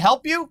think we're going to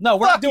help you? No,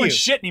 we're Fuck not doing you.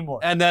 shit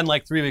anymore. And then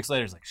like 3 weeks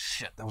later, it's like,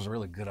 shit, that was a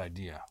really good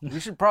idea. We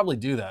should probably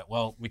do that.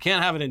 Well, we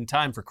can't have it in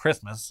time for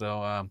Christmas,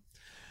 so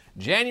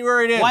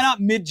January it is. Why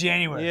not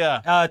mid-January?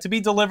 Yeah. To be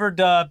delivered,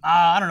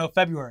 I don't know,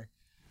 February.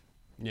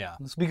 Yeah.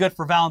 This will be good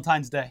for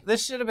Valentine's Day.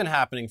 This should have been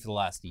happening for the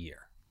last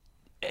year.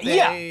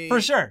 Yeah,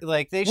 for sure.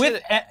 Like they With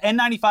should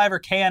N95 or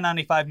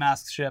KN95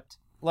 masks shipped.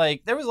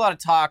 like there was a lot of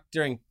talk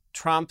during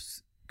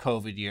Trump's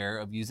COVID year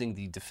of using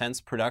the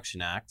Defense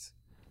Production Act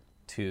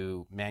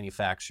to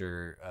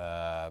manufacture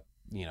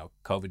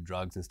COVID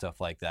drugs and stuff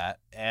like that.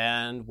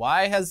 And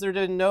why has there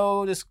been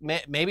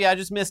maybe I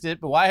just missed it,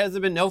 but why has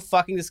there been no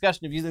fucking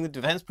discussion of using the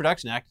Defense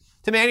Production Act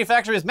to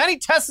manufacture as many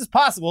tests as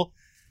possible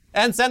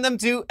and send them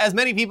to as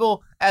many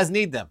people as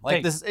need them?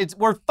 Like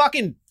we're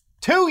fucking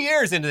 2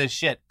 years into this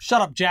shit.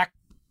 Shut up, Jack.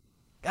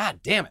 God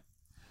damn it.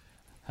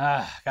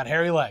 Got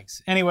hairy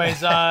legs.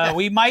 Anyways,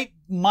 we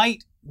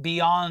might be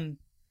on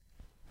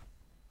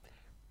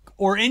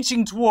or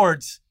inching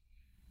towards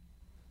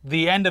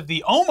the end of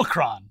the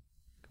Omicron.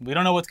 We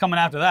don't know what's coming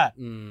after that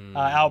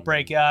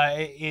outbreak.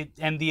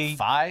 And the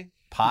Pi?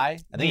 I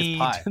think it's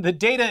Pi. The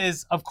data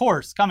is, of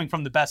course, coming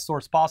from the best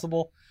source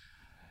possible.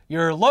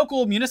 Your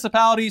local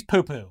municipality's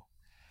poo-poo.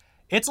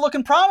 It's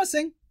looking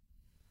promising.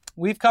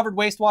 We've covered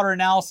wastewater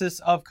analysis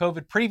of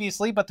COVID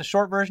previously, but the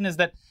short version is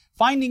that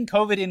finding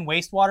COVID in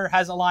wastewater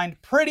has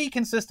aligned pretty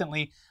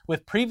consistently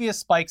with previous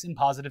spikes in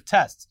positive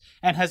tests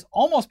and has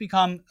almost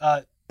become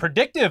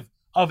predictive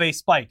of a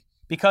spike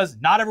because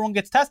not everyone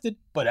gets tested,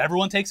 but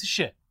everyone takes a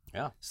shit.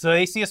 Yeah. So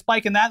they see a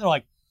spike in that,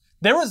 and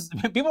they're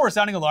like, people were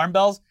sounding alarm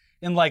bells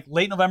in like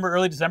late November,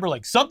 early December,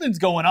 like something's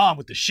going on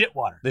with the shit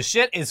water. The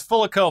shit is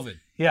full of COVID.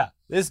 Yeah.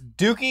 This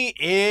dookie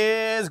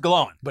is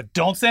glowing. But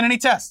don't send any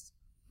tests,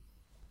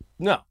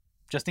 No.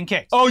 just in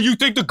case. Oh, you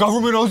think the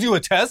government owes you a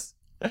test?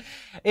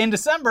 In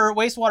December,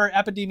 wastewater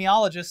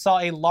epidemiologists saw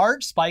a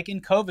large spike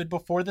in COVID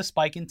before the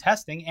spike in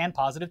testing and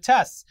positive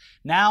tests.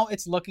 Now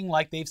it's looking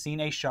like they've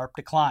seen a sharp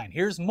decline.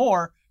 Here's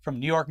more from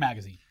New York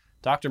Magazine.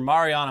 Dr.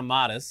 Mariana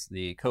Matas,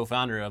 the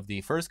co-founder of the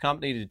first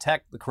company to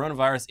detect the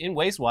coronavirus in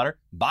wastewater,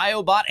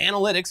 BioBot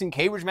Analytics in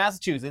Cambridge,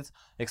 Massachusetts,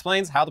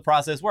 explains how the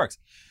process works.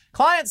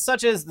 Clients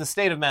such as the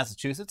state of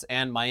Massachusetts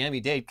and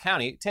Miami-Dade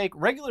County take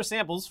regular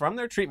samples from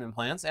their treatment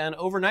plants and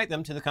overnight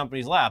them to the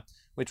company's lab,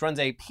 which runs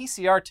a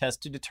PCR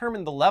test to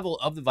determine the level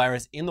of the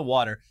virus in the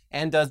water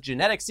and does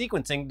genetic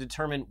sequencing to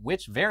determine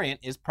which variant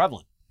is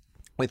prevalent.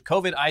 With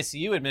COVID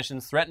ICU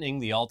admissions threatening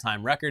the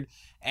all-time record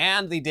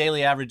and the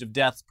daily average of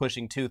deaths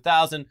pushing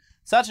 2,000,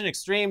 such an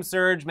extreme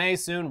surge may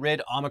soon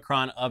rid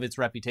Omicron of its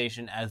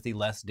reputation as the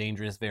less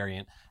dangerous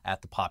variant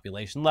at the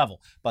population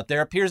level. But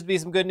there appears to be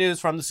some good news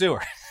from the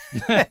sewer.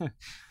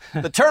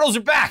 The turtles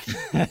are back.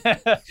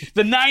 The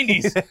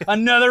 90s,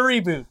 another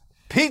reboot.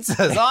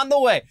 Pizza's on the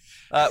way.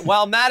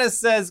 While Mattis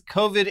says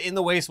COVID in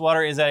the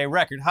wastewater is at a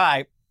record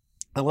high,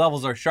 the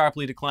levels are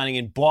sharply declining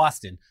in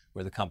Boston,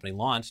 where the company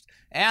launched,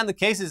 and the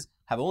cases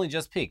have only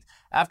just peaked.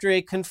 After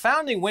a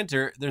confounding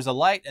winter, there's a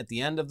light at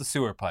the end of the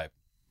sewer pipe.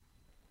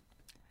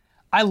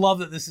 I love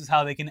that this is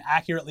how they can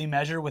accurately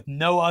measure with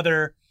no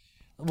other,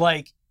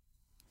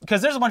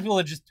 because there's a bunch of people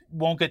that just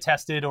won't get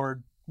tested or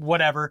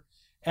whatever,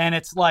 and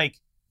it's like,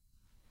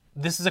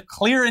 this is a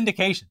clear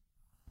indication.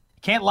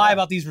 You can't lie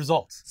about these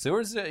results.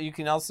 Sewers, you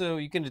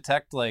can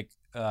detect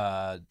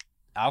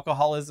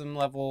alcoholism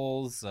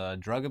levels,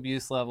 drug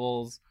abuse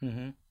levels.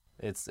 Mm-hmm.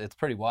 It's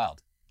pretty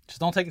wild.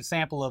 Just don't take a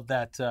sample of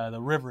that the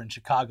river in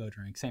Chicago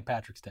during St.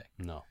 Patrick's Day.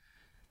 No.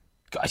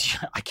 Gosh,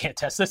 I can't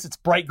test this. It's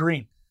bright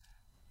green.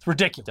 It's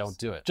ridiculous. Don't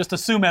do it. Just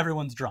assume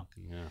everyone's drunk.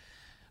 Yeah.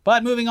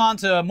 But moving on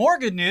to more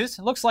good news,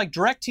 it looks like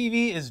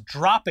DirecTV is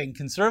dropping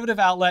conservative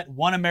outlet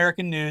One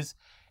American News,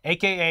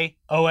 aka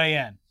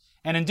OAN.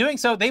 And in doing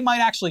so, they might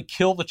actually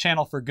kill the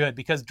channel for good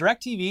because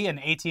DirecTV and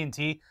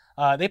AT&T,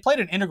 they played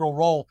an integral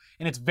role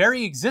in its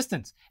very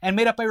existence and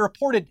made up a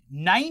reported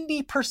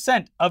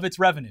 90% of its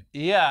revenue.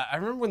 Yeah, I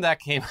remember when that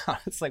came out.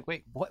 It's like,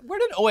 wait, where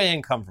did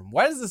OAN come from?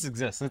 Why does this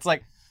exist? And it's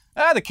like,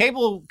 the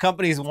cable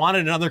companies wanted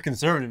another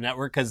conservative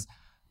network because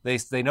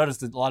they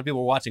noticed that a lot of people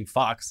were watching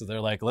Fox, so they're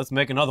like, let's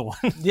make another one.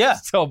 Yeah.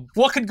 So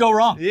what could go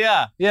wrong?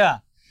 Yeah. Yeah.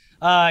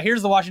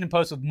 Here's the Washington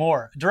Post with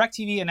more.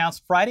 DirecTV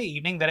announced Friday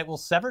evening that it will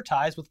sever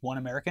ties with One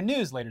American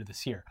News later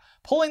this year,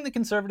 pulling the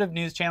conservative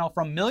news channel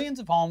from millions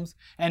of homes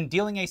and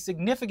dealing a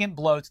significant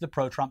blow to the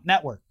pro-Trump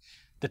network.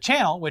 The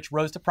channel, which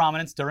rose to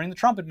prominence during the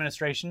Trump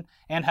administration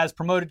and has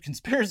promoted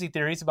conspiracy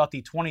theories about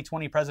the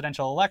 2020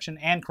 presidential election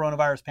and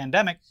coronavirus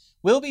pandemic,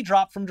 will be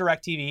dropped from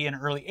DirecTV in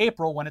early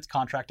April when its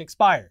contract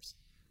expires.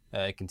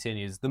 It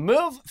continues, the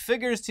move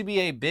figures to be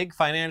a big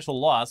financial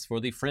loss for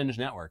the Fringe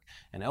network.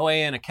 An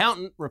OAN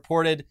accountant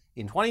reported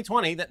in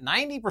 2020 that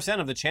 90%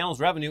 of the channel's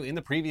revenue in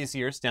the previous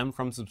year stemmed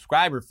from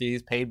subscriber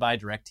fees paid by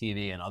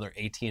DirecTV and other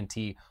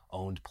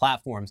AT&T-owned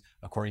platforms,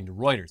 according to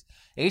Reuters.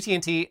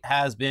 AT&T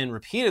has been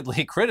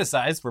repeatedly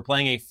criticized for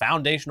playing a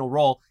foundational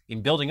role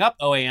in building up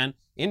OAN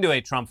into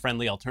a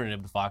Trump-friendly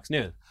alternative to Fox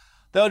News.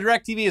 Though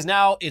DirecTV is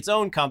now its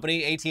own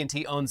company,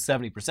 AT&T owns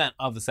 70%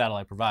 of the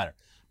satellite provider.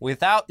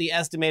 Without the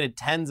estimated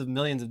tens of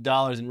millions of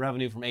dollars in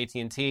revenue from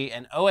AT&T,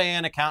 an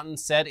OAN accountant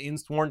said in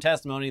sworn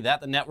testimony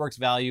that the network's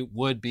value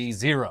would be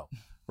zero,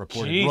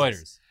 reported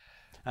Reuters.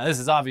 Now, this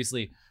has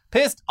obviously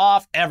pissed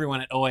off everyone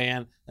at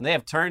OAN, and they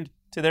have turned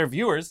to their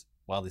viewers,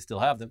 while they still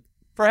have them,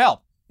 for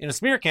help in a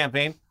smear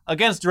campaign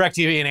against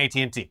DirecTV and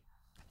AT&T.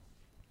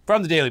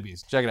 From the Daily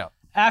Beast. Check it out.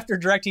 After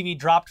DirecTV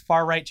dropped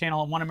far-right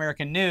channel on One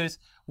American News,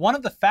 one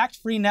of the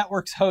fact-free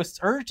network's hosts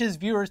urged his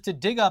viewers to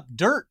dig up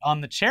dirt on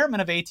the chairman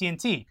of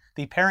AT&T,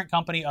 the parent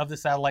company of the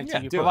satellite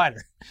TV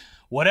provider.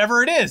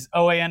 Whatever it is,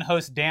 OAN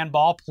host Dan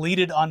Ball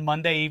pleaded on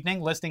Monday evening,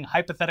 listing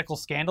hypothetical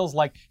scandals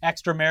like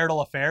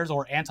extramarital affairs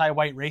or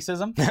anti-white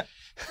racism.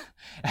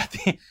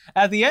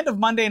 At the end of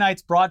Monday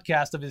night's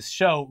broadcast of his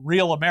show,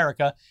 Real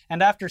America,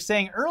 and after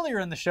saying earlier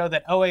in the show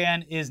that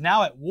OAN is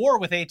now at war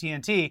with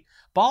AT&T,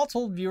 Ball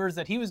told viewers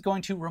that he was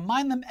going to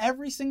remind them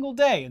every single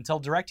day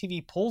until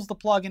DirecTV pulls the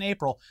plug in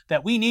April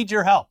that we need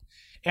your help.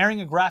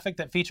 Airing a graphic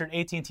that featured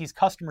AT&T's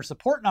customer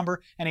support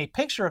number and a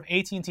picture of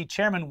AT&T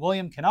chairman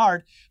William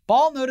Kennard,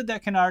 Ball noted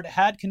that Kennard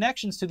had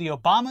connections to the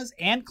Obamas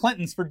and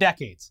Clintons for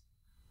decades.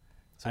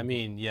 I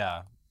mean,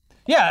 yeah.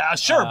 Yeah,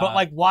 sure, but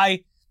like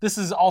why? This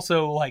is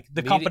also like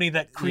the company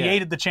that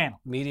created the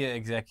channel. Media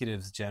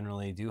executives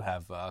generally do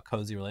have a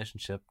cozy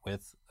relationship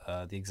with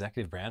the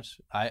executive branch.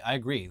 I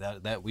agree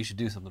that we should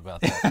do something about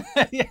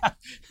that. Yeah.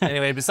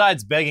 Anyway,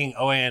 besides begging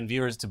OAN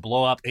viewers to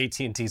blow up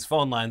AT&T's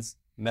phone lines,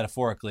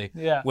 metaphorically,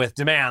 with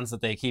demands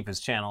that they keep his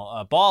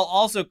channel, Ball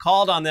also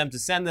called on them to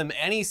send them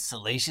any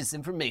salacious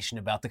information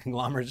about the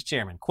conglomerate's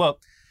chairman. Quote,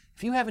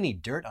 if you have any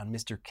dirt on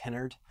Mr.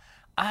 Kennard,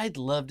 I'd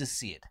love to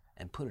see it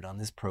and put it on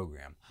this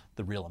program,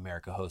 the Real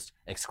America host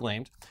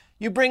exclaimed.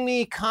 You bring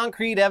me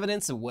concrete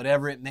evidence of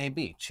whatever it may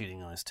be,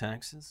 cheating on his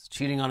taxes,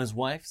 cheating on his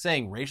wife,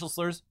 saying racial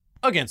slurs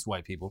against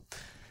white people.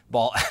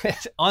 Ball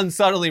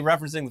unsubtly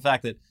referencing the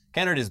fact that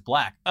Kennard is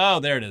black. Oh,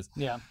 there it is.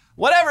 Yeah.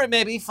 Whatever it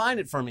may be, find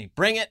it for me.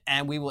 Bring it,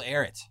 and we will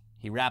air it.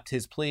 He wrapped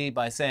his plea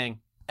by saying,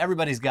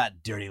 everybody's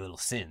got dirty little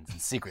sins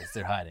and secrets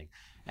they're hiding,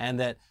 and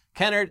that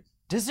Kennard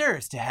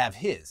deserves to have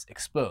his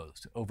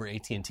exposed over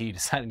AT&T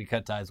deciding to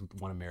cut ties with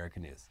One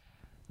American News.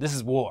 This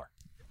is war.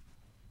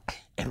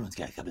 Everyone's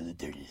got to come to the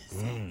dirtiness.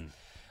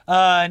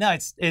 No,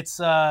 it's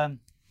I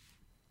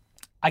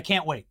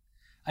can't wait.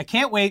 I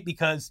can't wait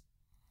because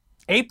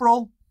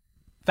April,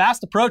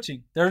 fast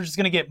approaching. They're just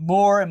going to get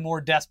more and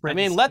more desperate. I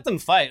mean, let them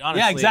fight,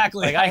 honestly. Yeah,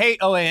 exactly. Like, I hate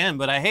OAN,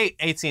 but I hate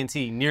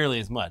AT&T nearly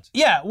as much.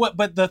 Yeah,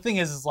 but the thing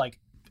is like,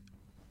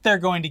 they're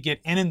going to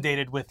get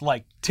inundated with,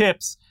 like,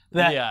 tips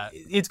that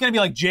it's going to be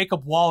like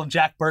Jacob Wall and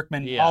Jack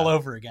Berkman all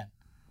over again.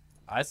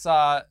 I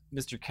saw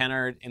Mr.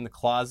 Kennard in the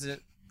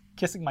closet.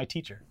 Kissing my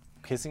teacher.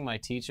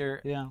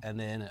 And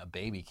then a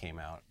baby came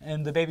out.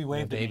 And the baby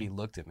waved at me. The baby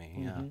looked at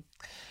me,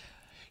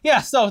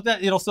 Yeah, so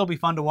it'll still be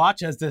fun to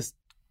watch as this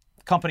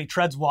company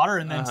treads water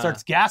and then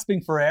starts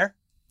gasping for air.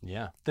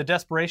 Yeah. The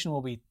desperation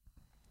will be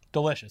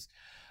delicious.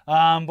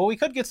 But we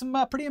could get some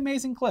pretty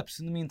amazing clips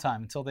in the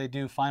meantime until they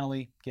do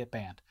finally get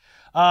banned.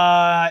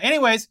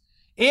 Anyways,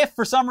 if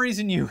for some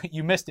reason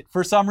you missed it,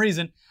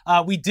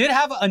 we did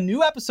have a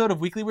new episode of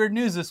Weekly Weird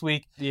News this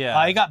week.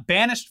 Yeah. It got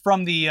banished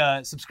from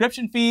the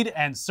subscription feed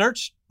and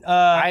search.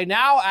 I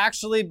now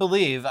actually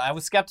believe, I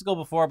was skeptical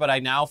before, but I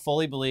now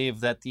fully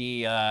believe that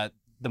the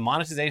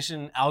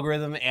monetization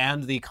algorithm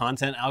and the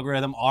content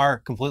algorithm are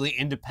completely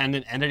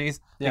independent entities,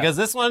 because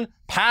this one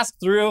passed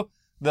through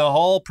the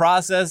whole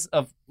process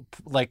of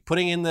like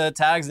putting in the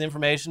tags and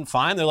information.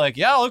 Fine. They're like,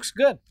 yeah, it looks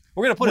good.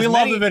 We're going to put we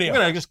love the video. We're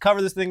going to just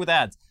cover this thing with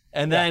ads.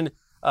 And then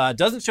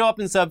doesn't show up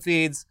in sub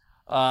feeds.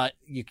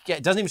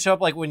 It doesn't even show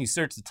up like when you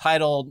search the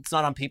title. It's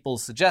not on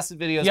people's suggested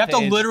videos. You have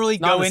page. to literally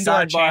go into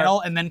our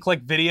channel and then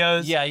click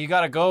videos. Yeah, you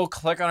got to go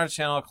click on our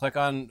channel, click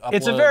on uploads.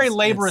 It's a very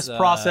laborious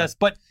process,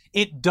 but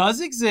it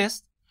does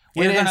exist.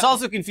 It's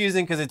also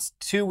confusing because it's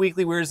 2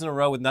 Weekly Weirds in a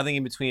row with nothing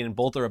in between, and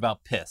both are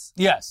about piss.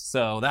 Yes.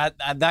 So that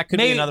could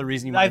be another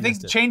reason you might have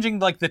missed it. I think changing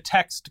like the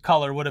text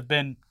color would have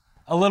been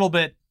a little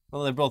bit.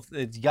 Well, they're both.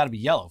 You got to be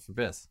yellow for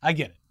piss. I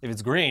get it. If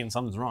it's green,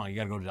 something's wrong. You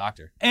got to go to the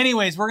doctor.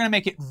 Anyways, we're gonna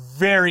make it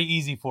very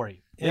easy for you.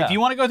 Yeah. If you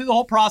want to go through the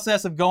whole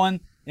process of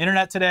going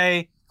Internet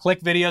Today,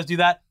 click videos, do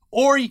that,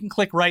 or you can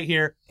click right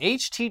here.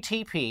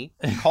 http://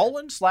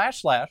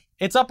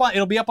 It's up on.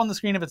 It'll be up on the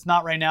screen if it's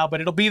not right now,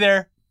 but it'll be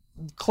there.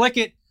 Click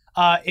it.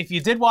 If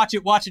you did watch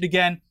it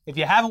again. If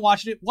you haven't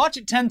watched it, watch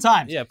it 10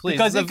 times. Yeah, please.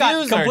 Because it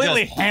got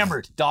completely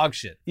hammered. Dog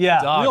shit.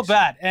 Yeah, real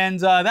bad. And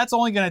that's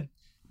only going to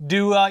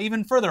do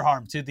even further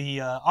harm to the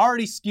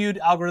already skewed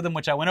algorithm,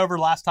 which I went over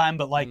last time.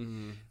 But like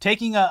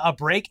taking a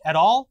break at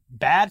all,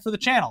 bad for the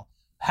channel.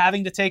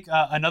 having to take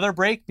another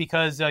break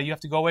because you have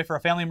to go away for a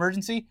family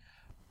emergency,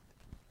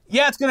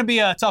 yeah, it's going to be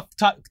a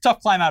tough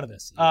climb out of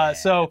this.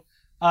 So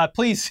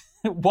please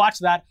watch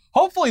that.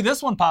 Hopefully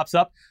this one pops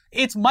up.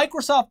 It's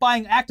Microsoft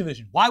buying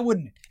Activision. Why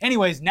wouldn't it?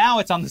 Anyways, now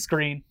it's on the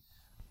screen.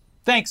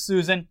 Thanks,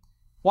 Susan.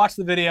 Watch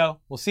the video.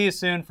 We'll see you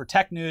soon for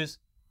tech news.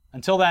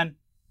 Until then,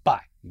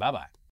 bye. Bye-bye.